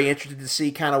I'm very interested to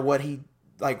see kind of what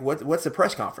what's the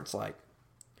press conference like?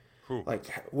 Cool.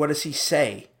 What does he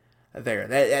say there?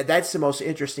 That's the most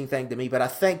interesting thing to me. But I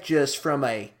think just from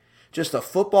a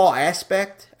football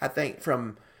aspect, I think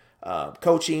from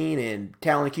coaching and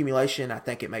talent accumulation, I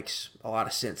think it makes a lot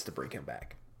of sense to bring him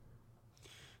back.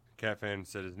 Cat fan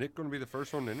said, "Is Nick going to be the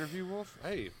first one to interview Wolf?"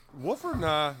 Hey, Wolford and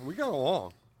I, we got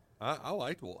along. I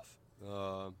liked Wolf.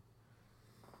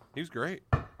 He was great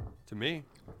to me.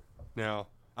 Now,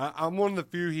 I'm one of the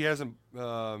few he hasn't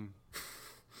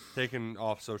taken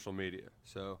off social media.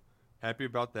 So happy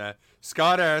about that.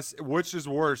 Scott asks, which is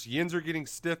worse, Yinzer getting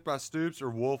stiffed by Stoops or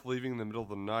Wolf leaving in the middle of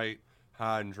the night,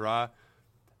 high and dry? I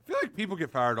feel like people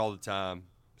get fired all the time.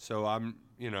 So I'm,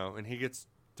 and he gets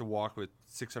to walk with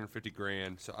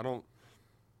 $650,000. So I don't.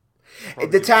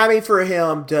 The timing for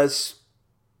him does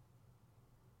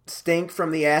stink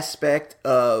from the aspect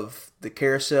of the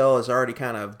carousel is already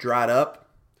kind of dried up.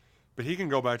 But he can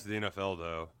go back to the NFL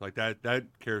though. Like that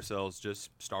carousel is just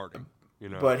starting.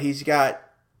 But he's got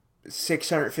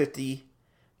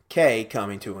 $650K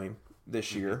coming to him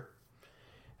this year,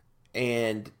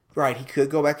 and right, he could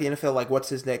go back to the NFL. Like, what's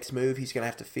his next move? He's going to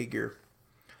have to figure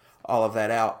all of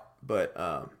that out. But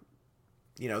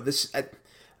this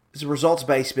is a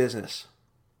results-based business.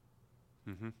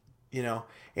 Mm-hmm.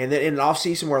 And then in an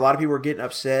off-season where a lot of people were getting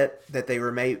upset that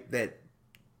that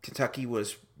Kentucky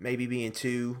was maybe being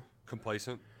too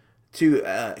complacent, too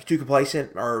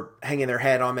complacent, or hanging their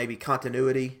hat on maybe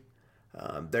continuity.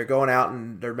 They're going out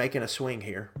and they're making a swing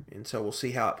here, and so we'll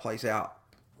see how it plays out.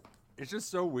 It's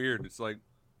just so weird. It's like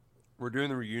we're doing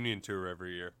the reunion tour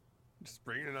every year, just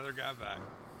bringing another guy back.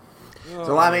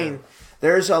 So I mean,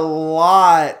 there's a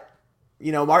lot.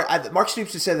 Mark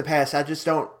Stoops has said in the past, I just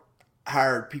don't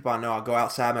hire people I know. I'll go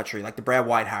outside my tree. Like the Brad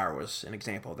White hire was an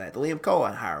example of that. The Liam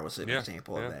Cohen hire was an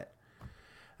example of that.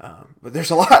 But there's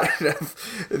a lot. It's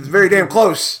very damn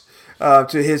close to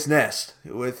his nest.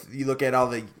 You look at all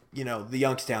the the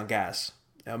Youngstown guys.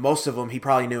 Most of them he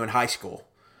probably knew in high school.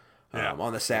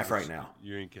 On the staff right now.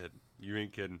 You ain't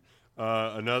kidding.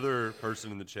 Another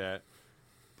person in the chat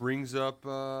brings up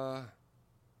the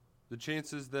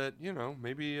chances that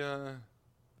maybe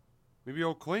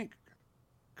old Clink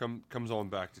comes on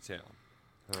back to town.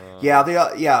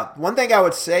 One thing I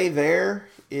would say there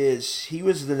is he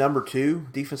was the number 2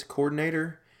 defensive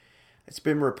coordinator. It's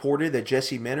been reported that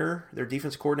Jesse Minter, their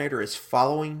defensive coordinator, is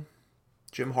following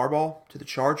Jim Harbaugh to the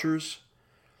Chargers.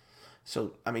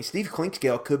 So, I mean, Steve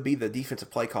Clinkscale could be the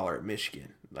defensive play caller at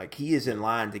Michigan. Like, he is in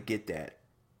line to get that.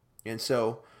 And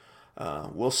so,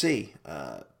 we'll see.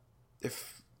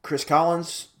 If Chris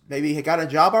Collins maybe got a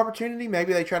job opportunity,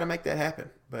 maybe they try to make that happen.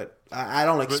 But I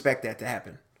don't expect that to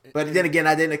happen. But then again,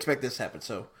 I didn't expect this to happen,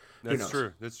 so who knows?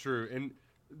 True. That's true. And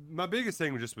my biggest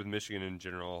thing was just with Michigan in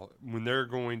general, when they're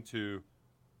going to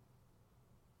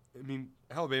 – I mean,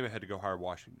 Alabama had to go hire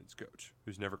Washington's coach,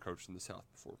 who's never coached in the South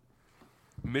before.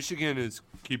 Michigan is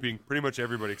keeping pretty much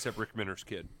everybody except Rick Minter's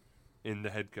kid in the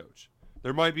head coach.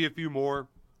 There might be a few more.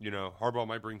 Harbaugh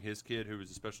might bring his kid, who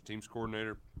is a special teams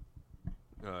coordinator,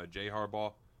 Jay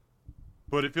Harbaugh.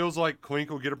 But it feels like Clink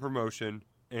will get a promotion,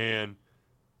 and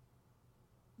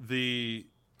and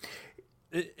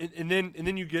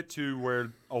then you get to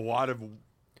where a lot of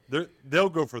they'll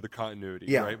go for the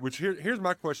continuity, right? Which here's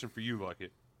my question for you, Luckett.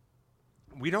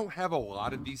 We don't have a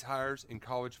lot of these hires in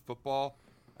college football.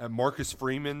 Marcus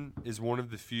Freeman is one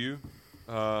of the few.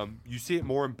 You see it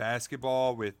more in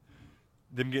basketball with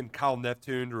them getting Kyle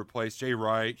Neptune to replace Jay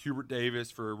Wright, Hubert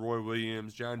Davis for Roy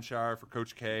Williams, John Shire for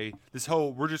Coach K. This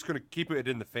whole we're just going to keep it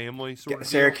in the family sort of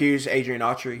Syracuse, deal. Adrian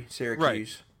Autry,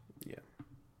 Syracuse. Right. Yeah.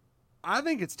 I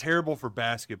think it's terrible for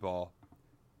basketball.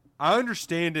 I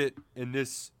understand it in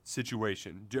this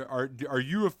situation. Are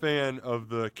you a fan of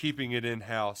the keeping it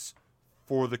in-house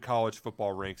for the college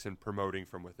football ranks and promoting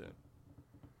from within?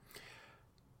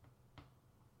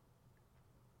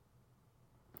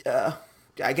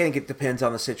 I think it depends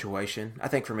on the situation. I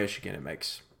think for Michigan it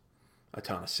makes a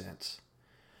ton of sense.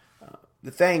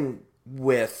 The thing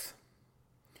with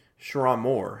Sherrone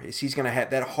Moore is he's going to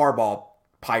have that Harbaugh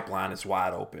pipeline is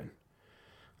wide open.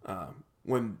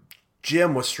 When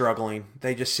Jim was struggling,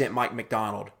 they just sent Mike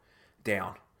McDonald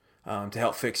down to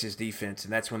help fix his defense,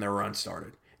 and that's when their run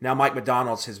started. Now Mike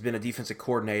McDonald has been a defensive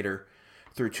coordinator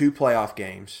through 2 playoff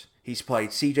games. He's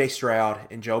played C.J. Stroud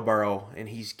and Joe Burrow, and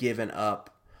he's given up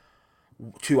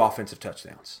 2 offensive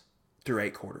touchdowns through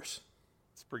 8 quarters.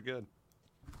 That's pretty good.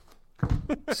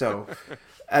 So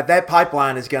that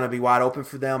pipeline is going to be wide open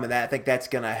for them, and I think that's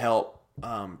going to help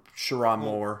Sherrone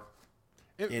Moore.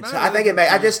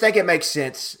 I just think it makes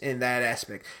sense in that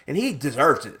aspect, and he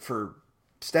deserves it for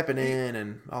stepping in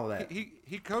and all that.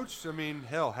 He coached,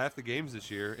 half the games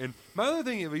this year. And my other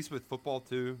thing, at least with football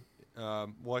too,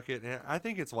 I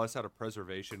think it's less out of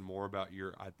preservation, more about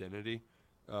your identity.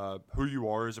 Who you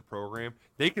are as a program.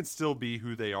 They can still be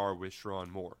who they are with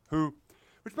Sherrone Moore.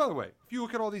 Which, by the way, if you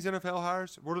look at all these NFL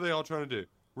hires, what are they all trying to do?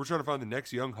 We're trying to find the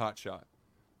next young hotshot.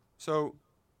 So,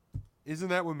 isn't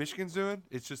that what Michigan's doing?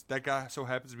 It's just that guy so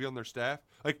happens to be on their staff.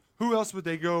 Like, who else would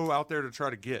they go out there to try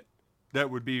to get? That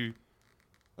would be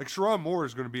like Sherrone Moore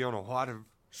is going to be on a lot of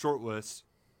shortlists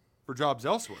for jobs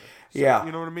elsewhere. So, Yeah.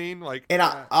 You know what I mean? Like, And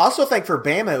I also think for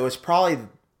Bama, it was probably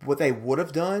what they would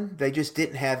have done. They just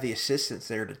didn't have the assistants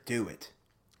there to do it.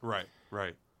 Right.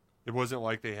 It wasn't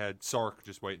like they had Sark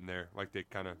just waiting there, like they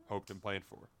kind of hoped and planned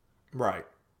for. Right.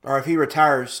 Or if he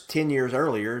retires 10 years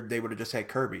earlier, they would have just had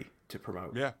Kirby to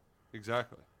promote. Yeah,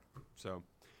 exactly. So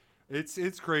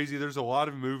it's crazy. There's a lot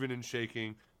of moving and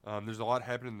shaking. There's a lot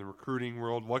happening in the recruiting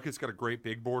world. Luckett's got a great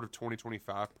big board of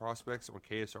 2025 prospects on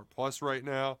KSR Plus right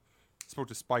now. Spoke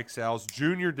to Spike Sal's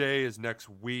junior day is next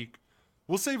week.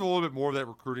 We'll save a little bit more of that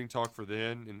recruiting talk for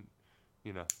then, and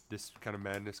this kind of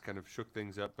madness kind of shook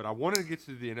things up. But I wanted to get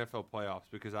to the NFL playoffs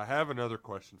because I have another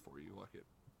question for you, Luckett.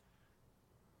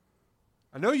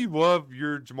 I know you love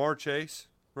your Jamar Chase,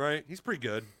 right? He's pretty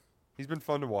good. He's been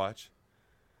fun to watch.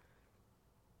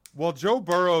 Well, Joe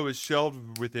Burrow is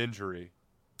shelved with injury.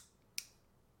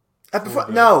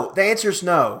 No, the answer is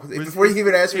no. Before you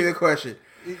even ask me the question.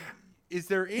 Is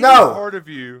there any part of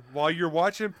you, while you're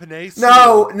watching Panay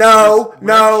No,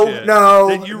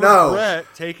 that you regret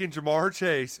taking Jamar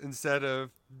Chase instead of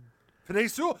Panay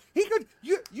Sewell?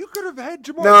 You could have had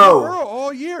Jamar Burrow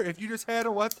all year if you just had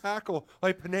a left tackle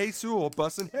like Panay Sewell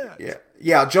busting heads.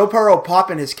 Yeah. Joe Burrow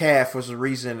popping his calf was the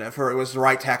reason for it was the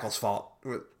right tackle's fault.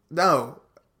 No,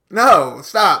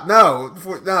 stop, no.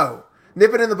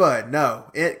 Nip it in the bud.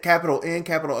 No, capital N,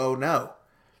 capital O. No.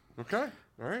 Okay,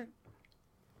 all right.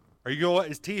 Are you going?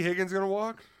 Is T. Higgins going to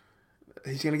walk?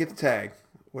 He's going to get the tag.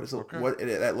 What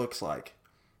that looks like?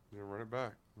 You're gonna run it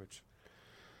back. Which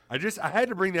I had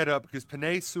to bring that up because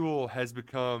Panay Sewell has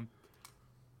become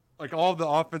like all the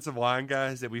offensive line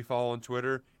guys that we follow on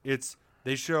Twitter.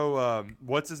 They show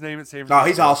what's his name at San Francisco. Oh,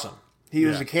 he's awesome. He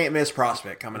was a can't miss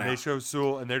prospect coming out. They show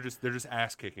Sewell and they're just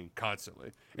ass kicking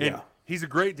constantly. And he's a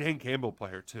great Dan Campbell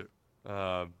player too,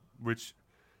 which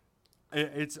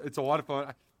it's a lot of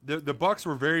fun. The Bucs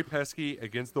were very pesky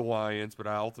against the Lions, but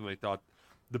I ultimately thought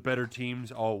the better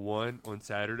teams all won on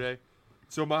Saturday.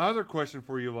 So my other question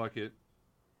for you, Luckett,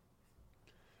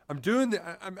 I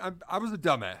was a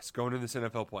dumbass going in this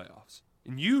NFL playoffs,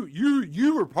 and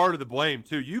you were part of the blame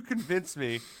too. You convinced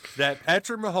me that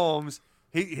Patrick Mahomes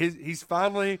he's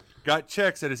finally got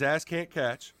checks that his ass can't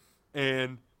catch,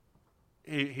 and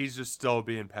he's just still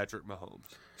being Patrick Mahomes.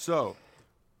 So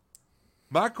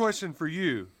my question for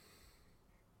you.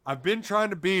 I've been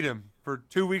trying to beat him for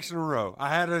 2 weeks in a row. I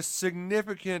had a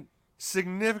significant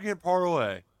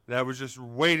parlay that was just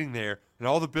waiting there, and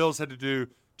all the Bills had to do,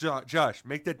 Josh,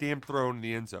 make that damn throw in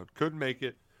the end zone. Couldn't make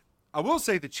it. I will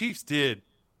say the Chiefs did.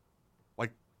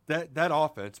 Like, that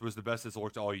offense was the best it's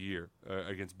looked all year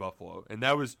against Buffalo, and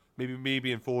that was maybe me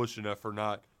being foolish enough for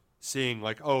not seeing,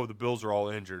 like, oh, the Bills are all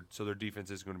injured, so their defense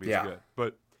isn't going to be as good.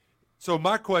 But so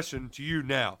my question to you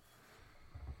now,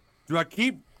 do I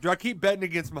keep betting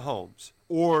against Mahomes,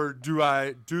 or do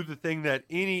I do the thing that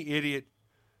any idiot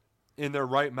in their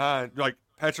right mind, like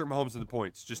Patrick Mahomes in the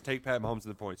points, just take Pat Mahomes in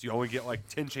the points? You only get like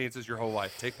 10 chances your whole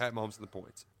life. Take Pat Mahomes in the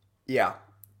points. Yeah.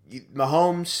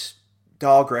 Mahomes'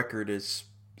 dog record is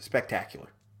spectacular.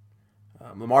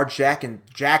 Lamar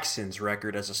Jackson's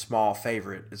record as a small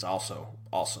favorite is also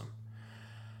awesome.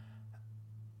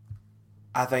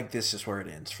 I think this is where it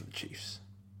ends for the Chiefs.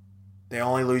 They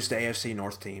only lose to AFC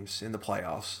North teams in the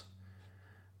playoffs.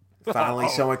 Finally,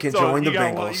 someone can join the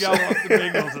Bengals. You got to lock the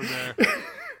Bengals in there.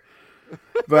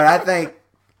 But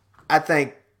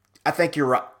I think you're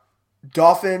right.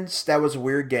 Dolphins, that was a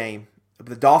weird game.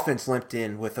 The Dolphins limped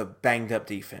in with a banged up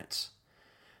defense.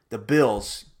 The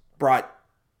Bills brought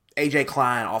A.J.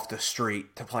 Klein off the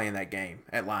street to play in that game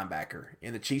at linebacker,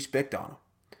 and the Chiefs picked on him.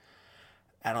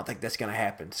 I don't think that's going to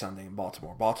happen Sunday in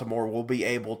Baltimore. Baltimore will be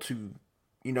able to,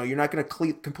 you're not going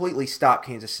to completely stop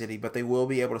Kansas City, but they will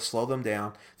be able to slow them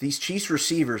down. These Chiefs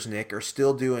receivers, Nick, are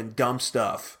still doing dumb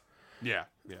stuff. Yeah.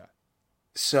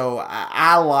 So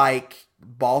I like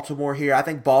Baltimore here. I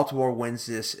think Baltimore wins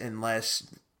this unless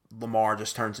Lamar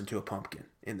just turns into a pumpkin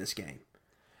in this game.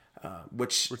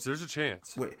 Which there's a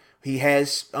chance. He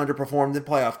has underperformed in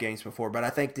playoff games before, but I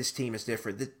think this team is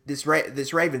different. This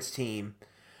Ravens team,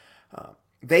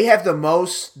 they have the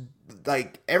most,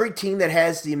 like, every team that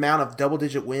has the amount of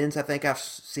double-digit wins I think I've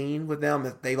seen with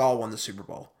them, they've all won the Super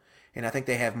Bowl. And I think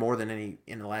they have more than any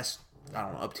in the last,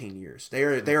 up 10 years.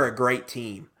 They're a great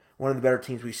team. One of the better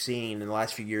teams we've seen in the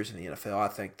last few years in the NFL. I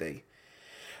think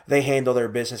they handle their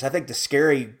business. I think the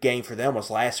scary game for them was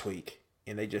last week,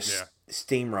 and they just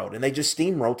steamrolled. And they just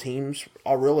steamroll teams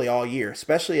all year,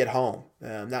 especially at home.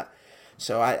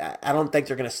 So I don't think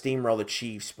they're going to steamroll the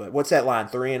Chiefs. But what's that line,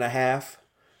 3.5?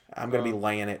 I'm going to be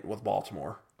laying it with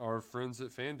Baltimore. Our friends at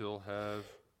FanDuel have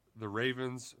the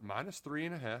Ravens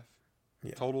 -3.5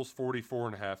 Yeah. Totals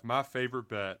 44.5. My favorite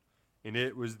bet, and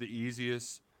it was the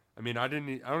easiest. I mean, I don't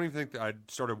even think that I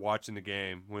started watching the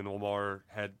game when Lamar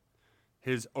had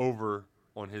his over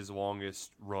on his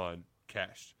longest run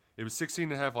cashed. It was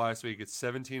 16.5 last week. It's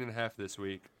 17.5 this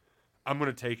week. I'm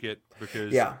going to take it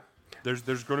because Yeah.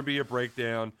 there's going to be a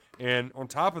breakdown. And on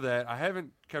top of that, I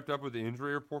haven't kept up with the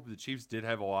injury report, but the Chiefs did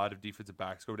have a lot of defensive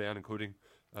backs go down, including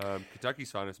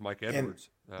Kentucky's finest Mike Edwards.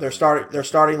 They're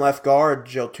starting left guard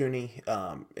Joe Tooney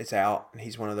is out.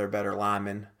 He's one of their better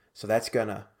linemen, so that's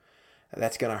gonna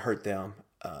hurt them.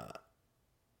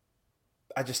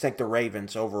 I just think the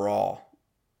Ravens overall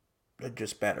are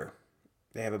just better.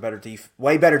 They have a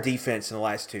way better defense than the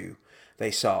last two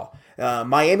they saw.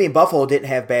 Miami and Buffalo didn't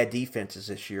have bad defenses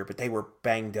this year, but they were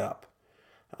banged up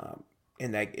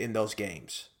in those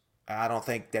games. I don't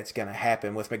think that's going to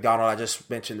happen with McDonald. I just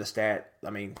mentioned the stat. I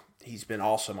mean, he's been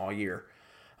awesome all year.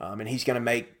 And he's going to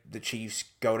make the Chiefs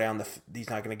go down. He's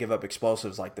not going to give up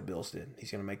explosives like the Bills did.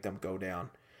 He's going to make them go down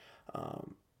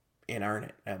and earn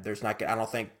it. I don't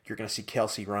think you're going to see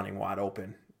Kelsey running wide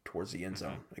open towards the end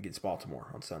zone against Baltimore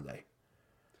on Sunday.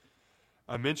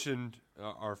 I mentioned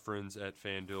our friends at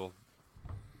FanDuel.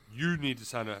 You need to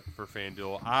sign up for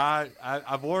FanDuel.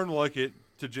 I've learned to like it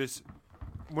to just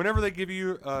whenever they give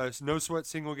you a no sweat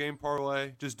single game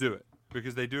parlay, just do it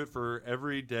because they do it for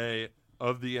every day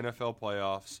of the NFL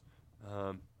playoffs.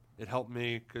 It helped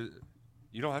me because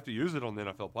you don't have to use it on the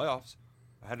NFL playoffs.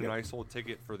 I had a nice little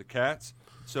ticket for the Cats,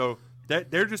 so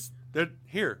here's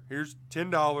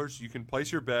 $10. You can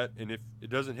place your bet, and if it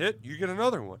doesn't hit, you get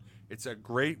another one. It's a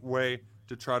great way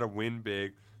to try to win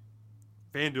big.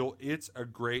 FanDuel, it's a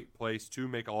great place to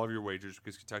make all of your wagers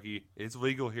because Kentucky is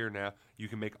legal here now. You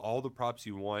can make all the props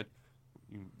you want,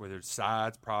 whether it's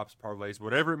sides, props, parlays,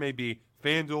 whatever it may be.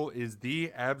 FanDuel is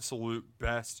the absolute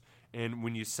best. And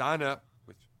when you sign up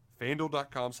with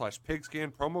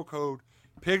FanDuel.com/pigskin, promo code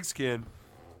pigskin,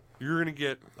 you're going to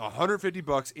get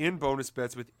 $150 in bonus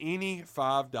bets with any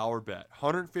 $5 bet.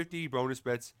 150 bonus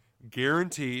bets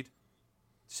guaranteed.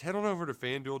 Just head on over to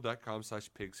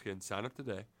FanDuel.com/pigskin. Sign up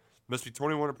today. Must be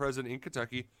 21 or present in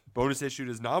Kentucky. Bonus issued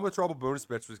as non-withdrawable bonus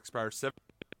bets which expire 7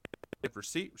 days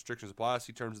receipt. Restrictions apply.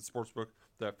 See terms at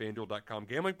sportsbook.fanduel.com.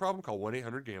 Gambling problem? Call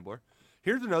 1-800-GAMBLER.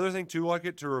 Here's another thing, too, like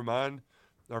it, to remind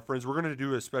our friends. We're going to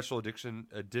do a special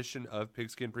edition of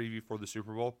Pigskin Preview for the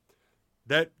Super Bowl.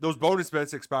 Those bonus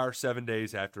bets expire 7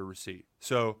 days after receipt.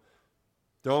 So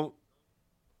don't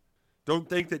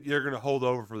think that you're going to hold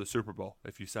over for the Super Bowl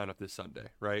if you sign up this Sunday,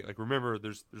 right? Like, remember,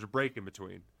 there's a break in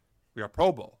between. We got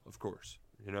Pro Bowl, of course,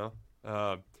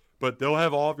 but they'll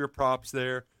have all of your props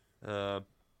there.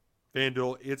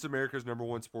 FanDuel, it's America's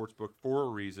 #1 sports book for a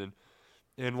reason.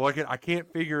 And I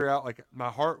can't figure out, my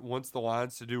heart wants the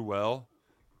Lions to do well.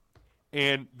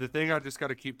 And the thing I just got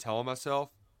to keep telling myself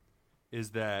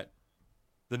is that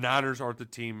the Niners aren't the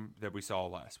team that we saw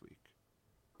last week.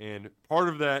 And part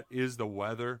of that is the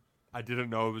weather. I didn't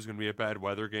know it was going to be a bad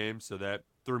weather game, so that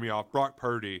threw me off. Brock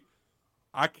Purdy,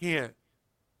 I can't.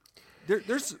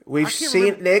 We've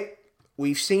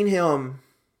seen him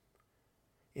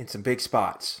in some big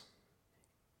spots,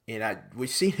 and we've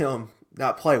seen him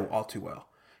not play all too well.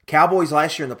 Cowboys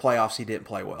last year in the playoffs, he didn't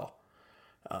play well.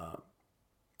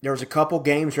 There was a couple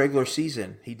games regular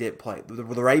season he didn't play. The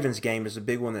Ravens game is a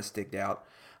big one that sticked out.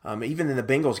 Even in the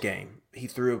Bengals game, he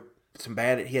had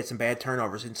some bad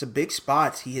turnovers. In some big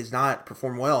spots, he has not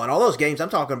performed well. And all those games I'm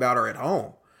talking about are at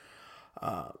home.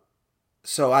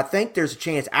 So I think there's a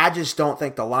chance. I just don't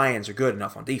think the Lions are good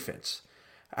enough on defense.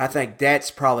 I think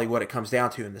that's probably what it comes down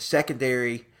to in the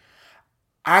secondary.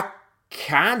 I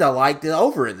kind of like the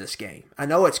over in this game. I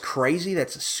know it's crazy.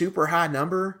 That's a super high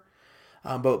number.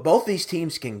 But both these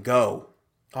teams can go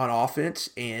on offense.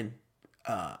 And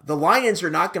the Lions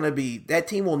are not going to be – that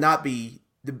team will not be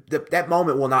 – that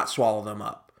moment will not swallow them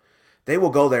up. They will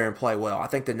go there and play well. I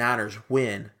think the Niners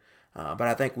win. But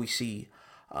I think we see –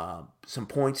 some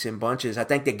points in bunches. I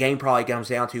think the game probably comes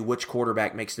down to which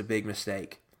quarterback makes the big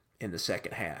mistake in the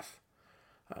second half.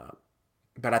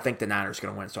 But I think the Niners are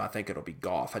going to win, so I think it'll be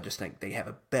Goff. I just think they have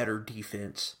a better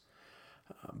defense.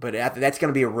 But that's going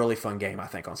to be a really fun game, I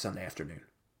think, on Sunday afternoon.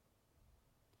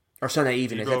 Or Sunday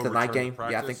evening. Is that the night game?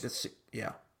 Yeah, I think that's –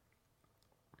 yeah.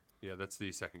 Yeah, that's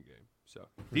the second game. So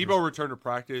Debo returned to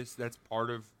practice. That's part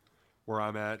of where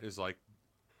I'm at is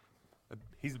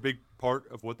he's a big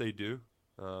part of what they do.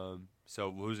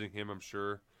 So losing him, I'm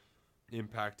sure,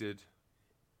 impacted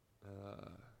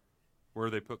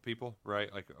where they put people, right?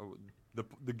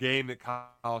 The game that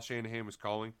Kyle Shanahan was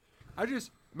calling.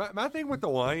 My thing with the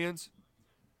Lions,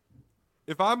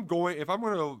 if I'm going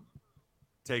to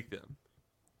take them,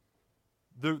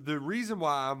 The reason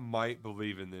why I might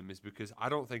believe in them is because I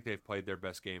don't think they've played their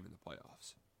best game in the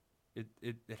playoffs.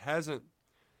 It hasn't.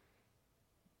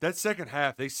 That second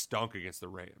half, they stunk against the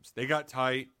Rams. They got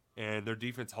tight, and their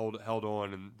defense held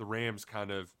on, and the Rams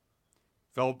kind of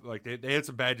felt like they had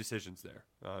some bad decisions there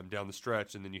down the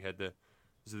stretch, and then you had the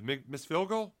missed field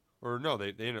goal? Or no, they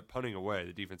ended up punting away.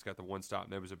 The defense got the one stop,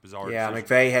 and that was a bizarre decision.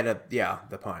 McVay had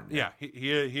the punt. Yeah,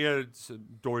 he had some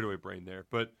doorway brain there.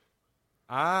 But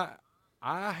I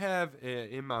have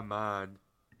in my mind,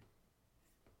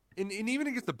 and even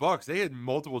against the Bucs, they had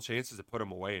multiple chances to put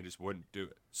them away and just wouldn't do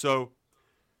it. So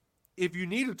if you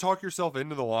need to talk yourself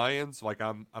into the Lions, like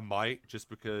I might, just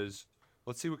because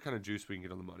let's see what kind of juice we can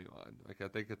get on the money line. Like I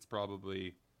think it's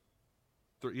probably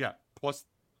plus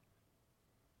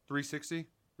 360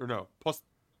 or no, plus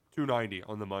 290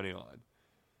 on the money line.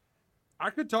 I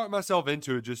could talk myself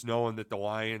into it just knowing that the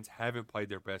Lions haven't played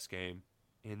their best game,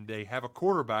 and they have a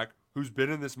quarterback who's been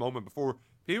in this moment before.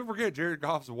 People forget Jared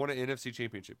Goff's won an NFC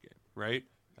Championship game, right?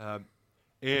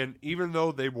 And even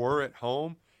though they were at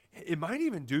home, it might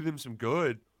even do them some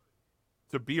good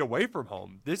to be away from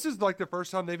home. This is like the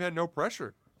first time they've had no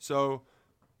pressure. So,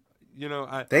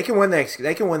 they can win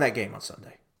that game on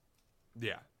Sunday.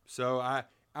 Yeah. So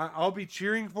I'll be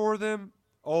cheering for them,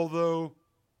 although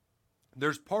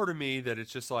there's part of me that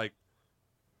it's just like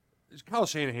Kyle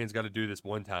Shanahan's got to do this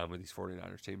one time with these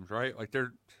 49ers teams, right? Like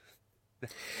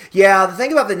Yeah, the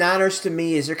thing about the Niners to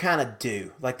me is they're kind of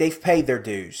due. Like they've paid their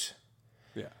dues.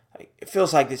 Yeah. It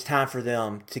feels like it's time for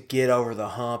them to get over the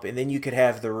hump, and then you could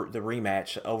have the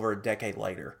rematch over a decade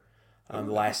later. The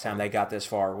last time they got this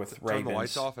far with Ravens. Turn the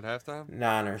lights off at halftime?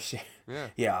 Niners. Yeah.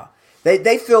 Yeah.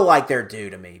 They feel like they're due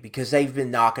to me because they've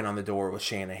been knocking on the door with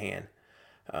Shanahan.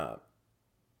 And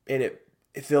it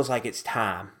feels like it's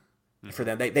time for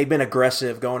them. They've been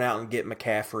aggressive going out and getting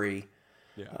McCaffrey.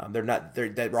 Yeah.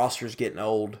 That roster's getting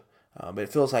old, but it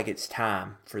feels like it's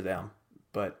time for them.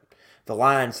 But the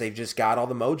Lions, they've just got all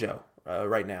the mojo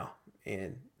right now.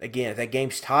 And again, if that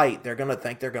game's tight, they're going to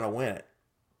think they're going to win it.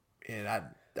 And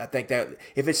I think that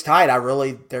if it's tight,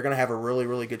 they're going to have a really,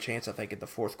 really good chance, I think, in the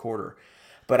fourth quarter.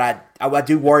 But I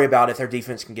do worry about if their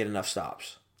defense can get enough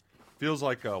stops. Feels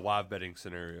like a live betting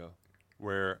scenario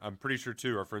where I'm pretty sure,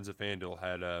 too, our friends at FanDuel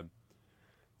had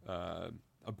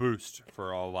a boost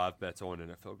for all live bets on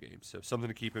NFL games. So something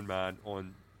to keep in mind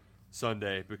on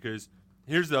Sunday, because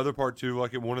here's the other part, too.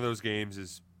 Like, one of those games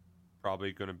is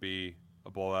probably going to be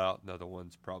a blowout. Another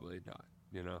one's probably not,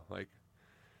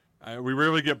 we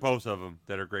rarely get both of them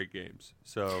that are great games.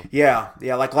 So yeah,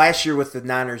 like last year with the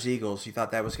Niners-Eagles, you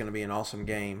thought that was going to be an awesome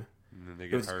game. And then they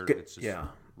get hurt. It's just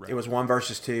it was 1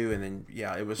 versus 2, and then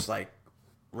it was like,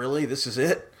 really, this is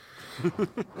it?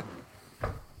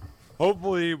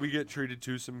 Hopefully, we get treated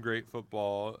to some great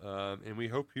football, and we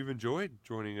hope you've enjoyed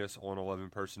joining us on 11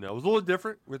 Personnel. It was a little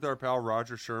different with our pal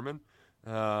Roger Sherman.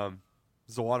 It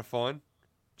was a lot of fun,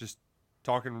 just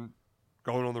talking,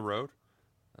 going on the road.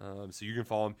 So you can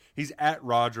follow him. He's at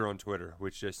Roger on Twitter,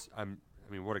 which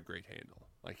what a great handle.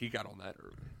 Like, he got on that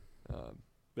early.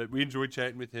 But we enjoyed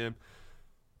chatting with him.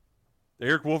 The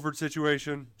Eric Wolford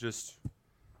situation, just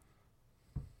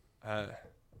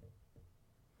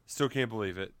still can't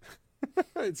believe it.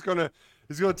 It's gonna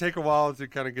take a while to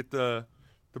kind of get the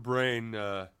brain,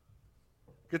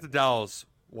 get the dials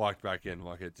walked back in.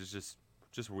 Like, it's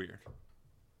just weird.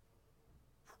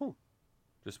 Whew.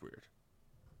 Just weird.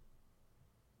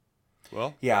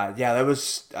 Well, yeah, that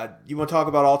was. You want to talk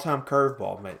about all-time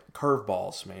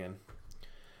curveballs, man?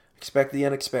 Expect the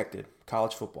unexpected.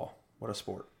 College football. What a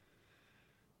sport.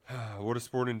 What a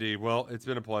sport indeed. Well, it's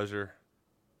been a pleasure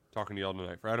talking to y'all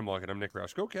tonight. For Adam Luckett, I'm Nick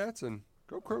Roush. Go Cats and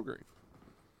go Crow Green.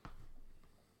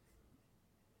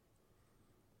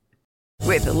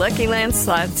 With the Lucky Land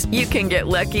Slots, you can get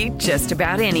lucky just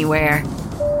about anywhere.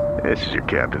 This is your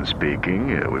captain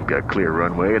speaking. We've got clear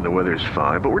runway and the weather's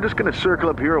fine, but we're just going to circle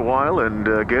up here a while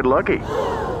and get lucky.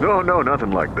 No,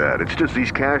 nothing like that. It's just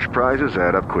these cash prizes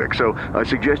add up quick. So I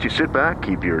suggest you sit back,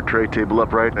 keep your tray table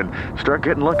upright, and start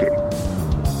getting lucky.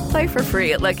 Play for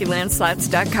free at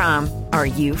LuckyLandSlots.com. Are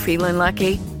you feeling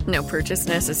lucky? No purchase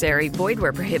necessary. Void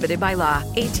where prohibited by law.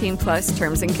 18+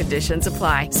 terms and conditions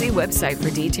apply. See website for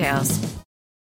details.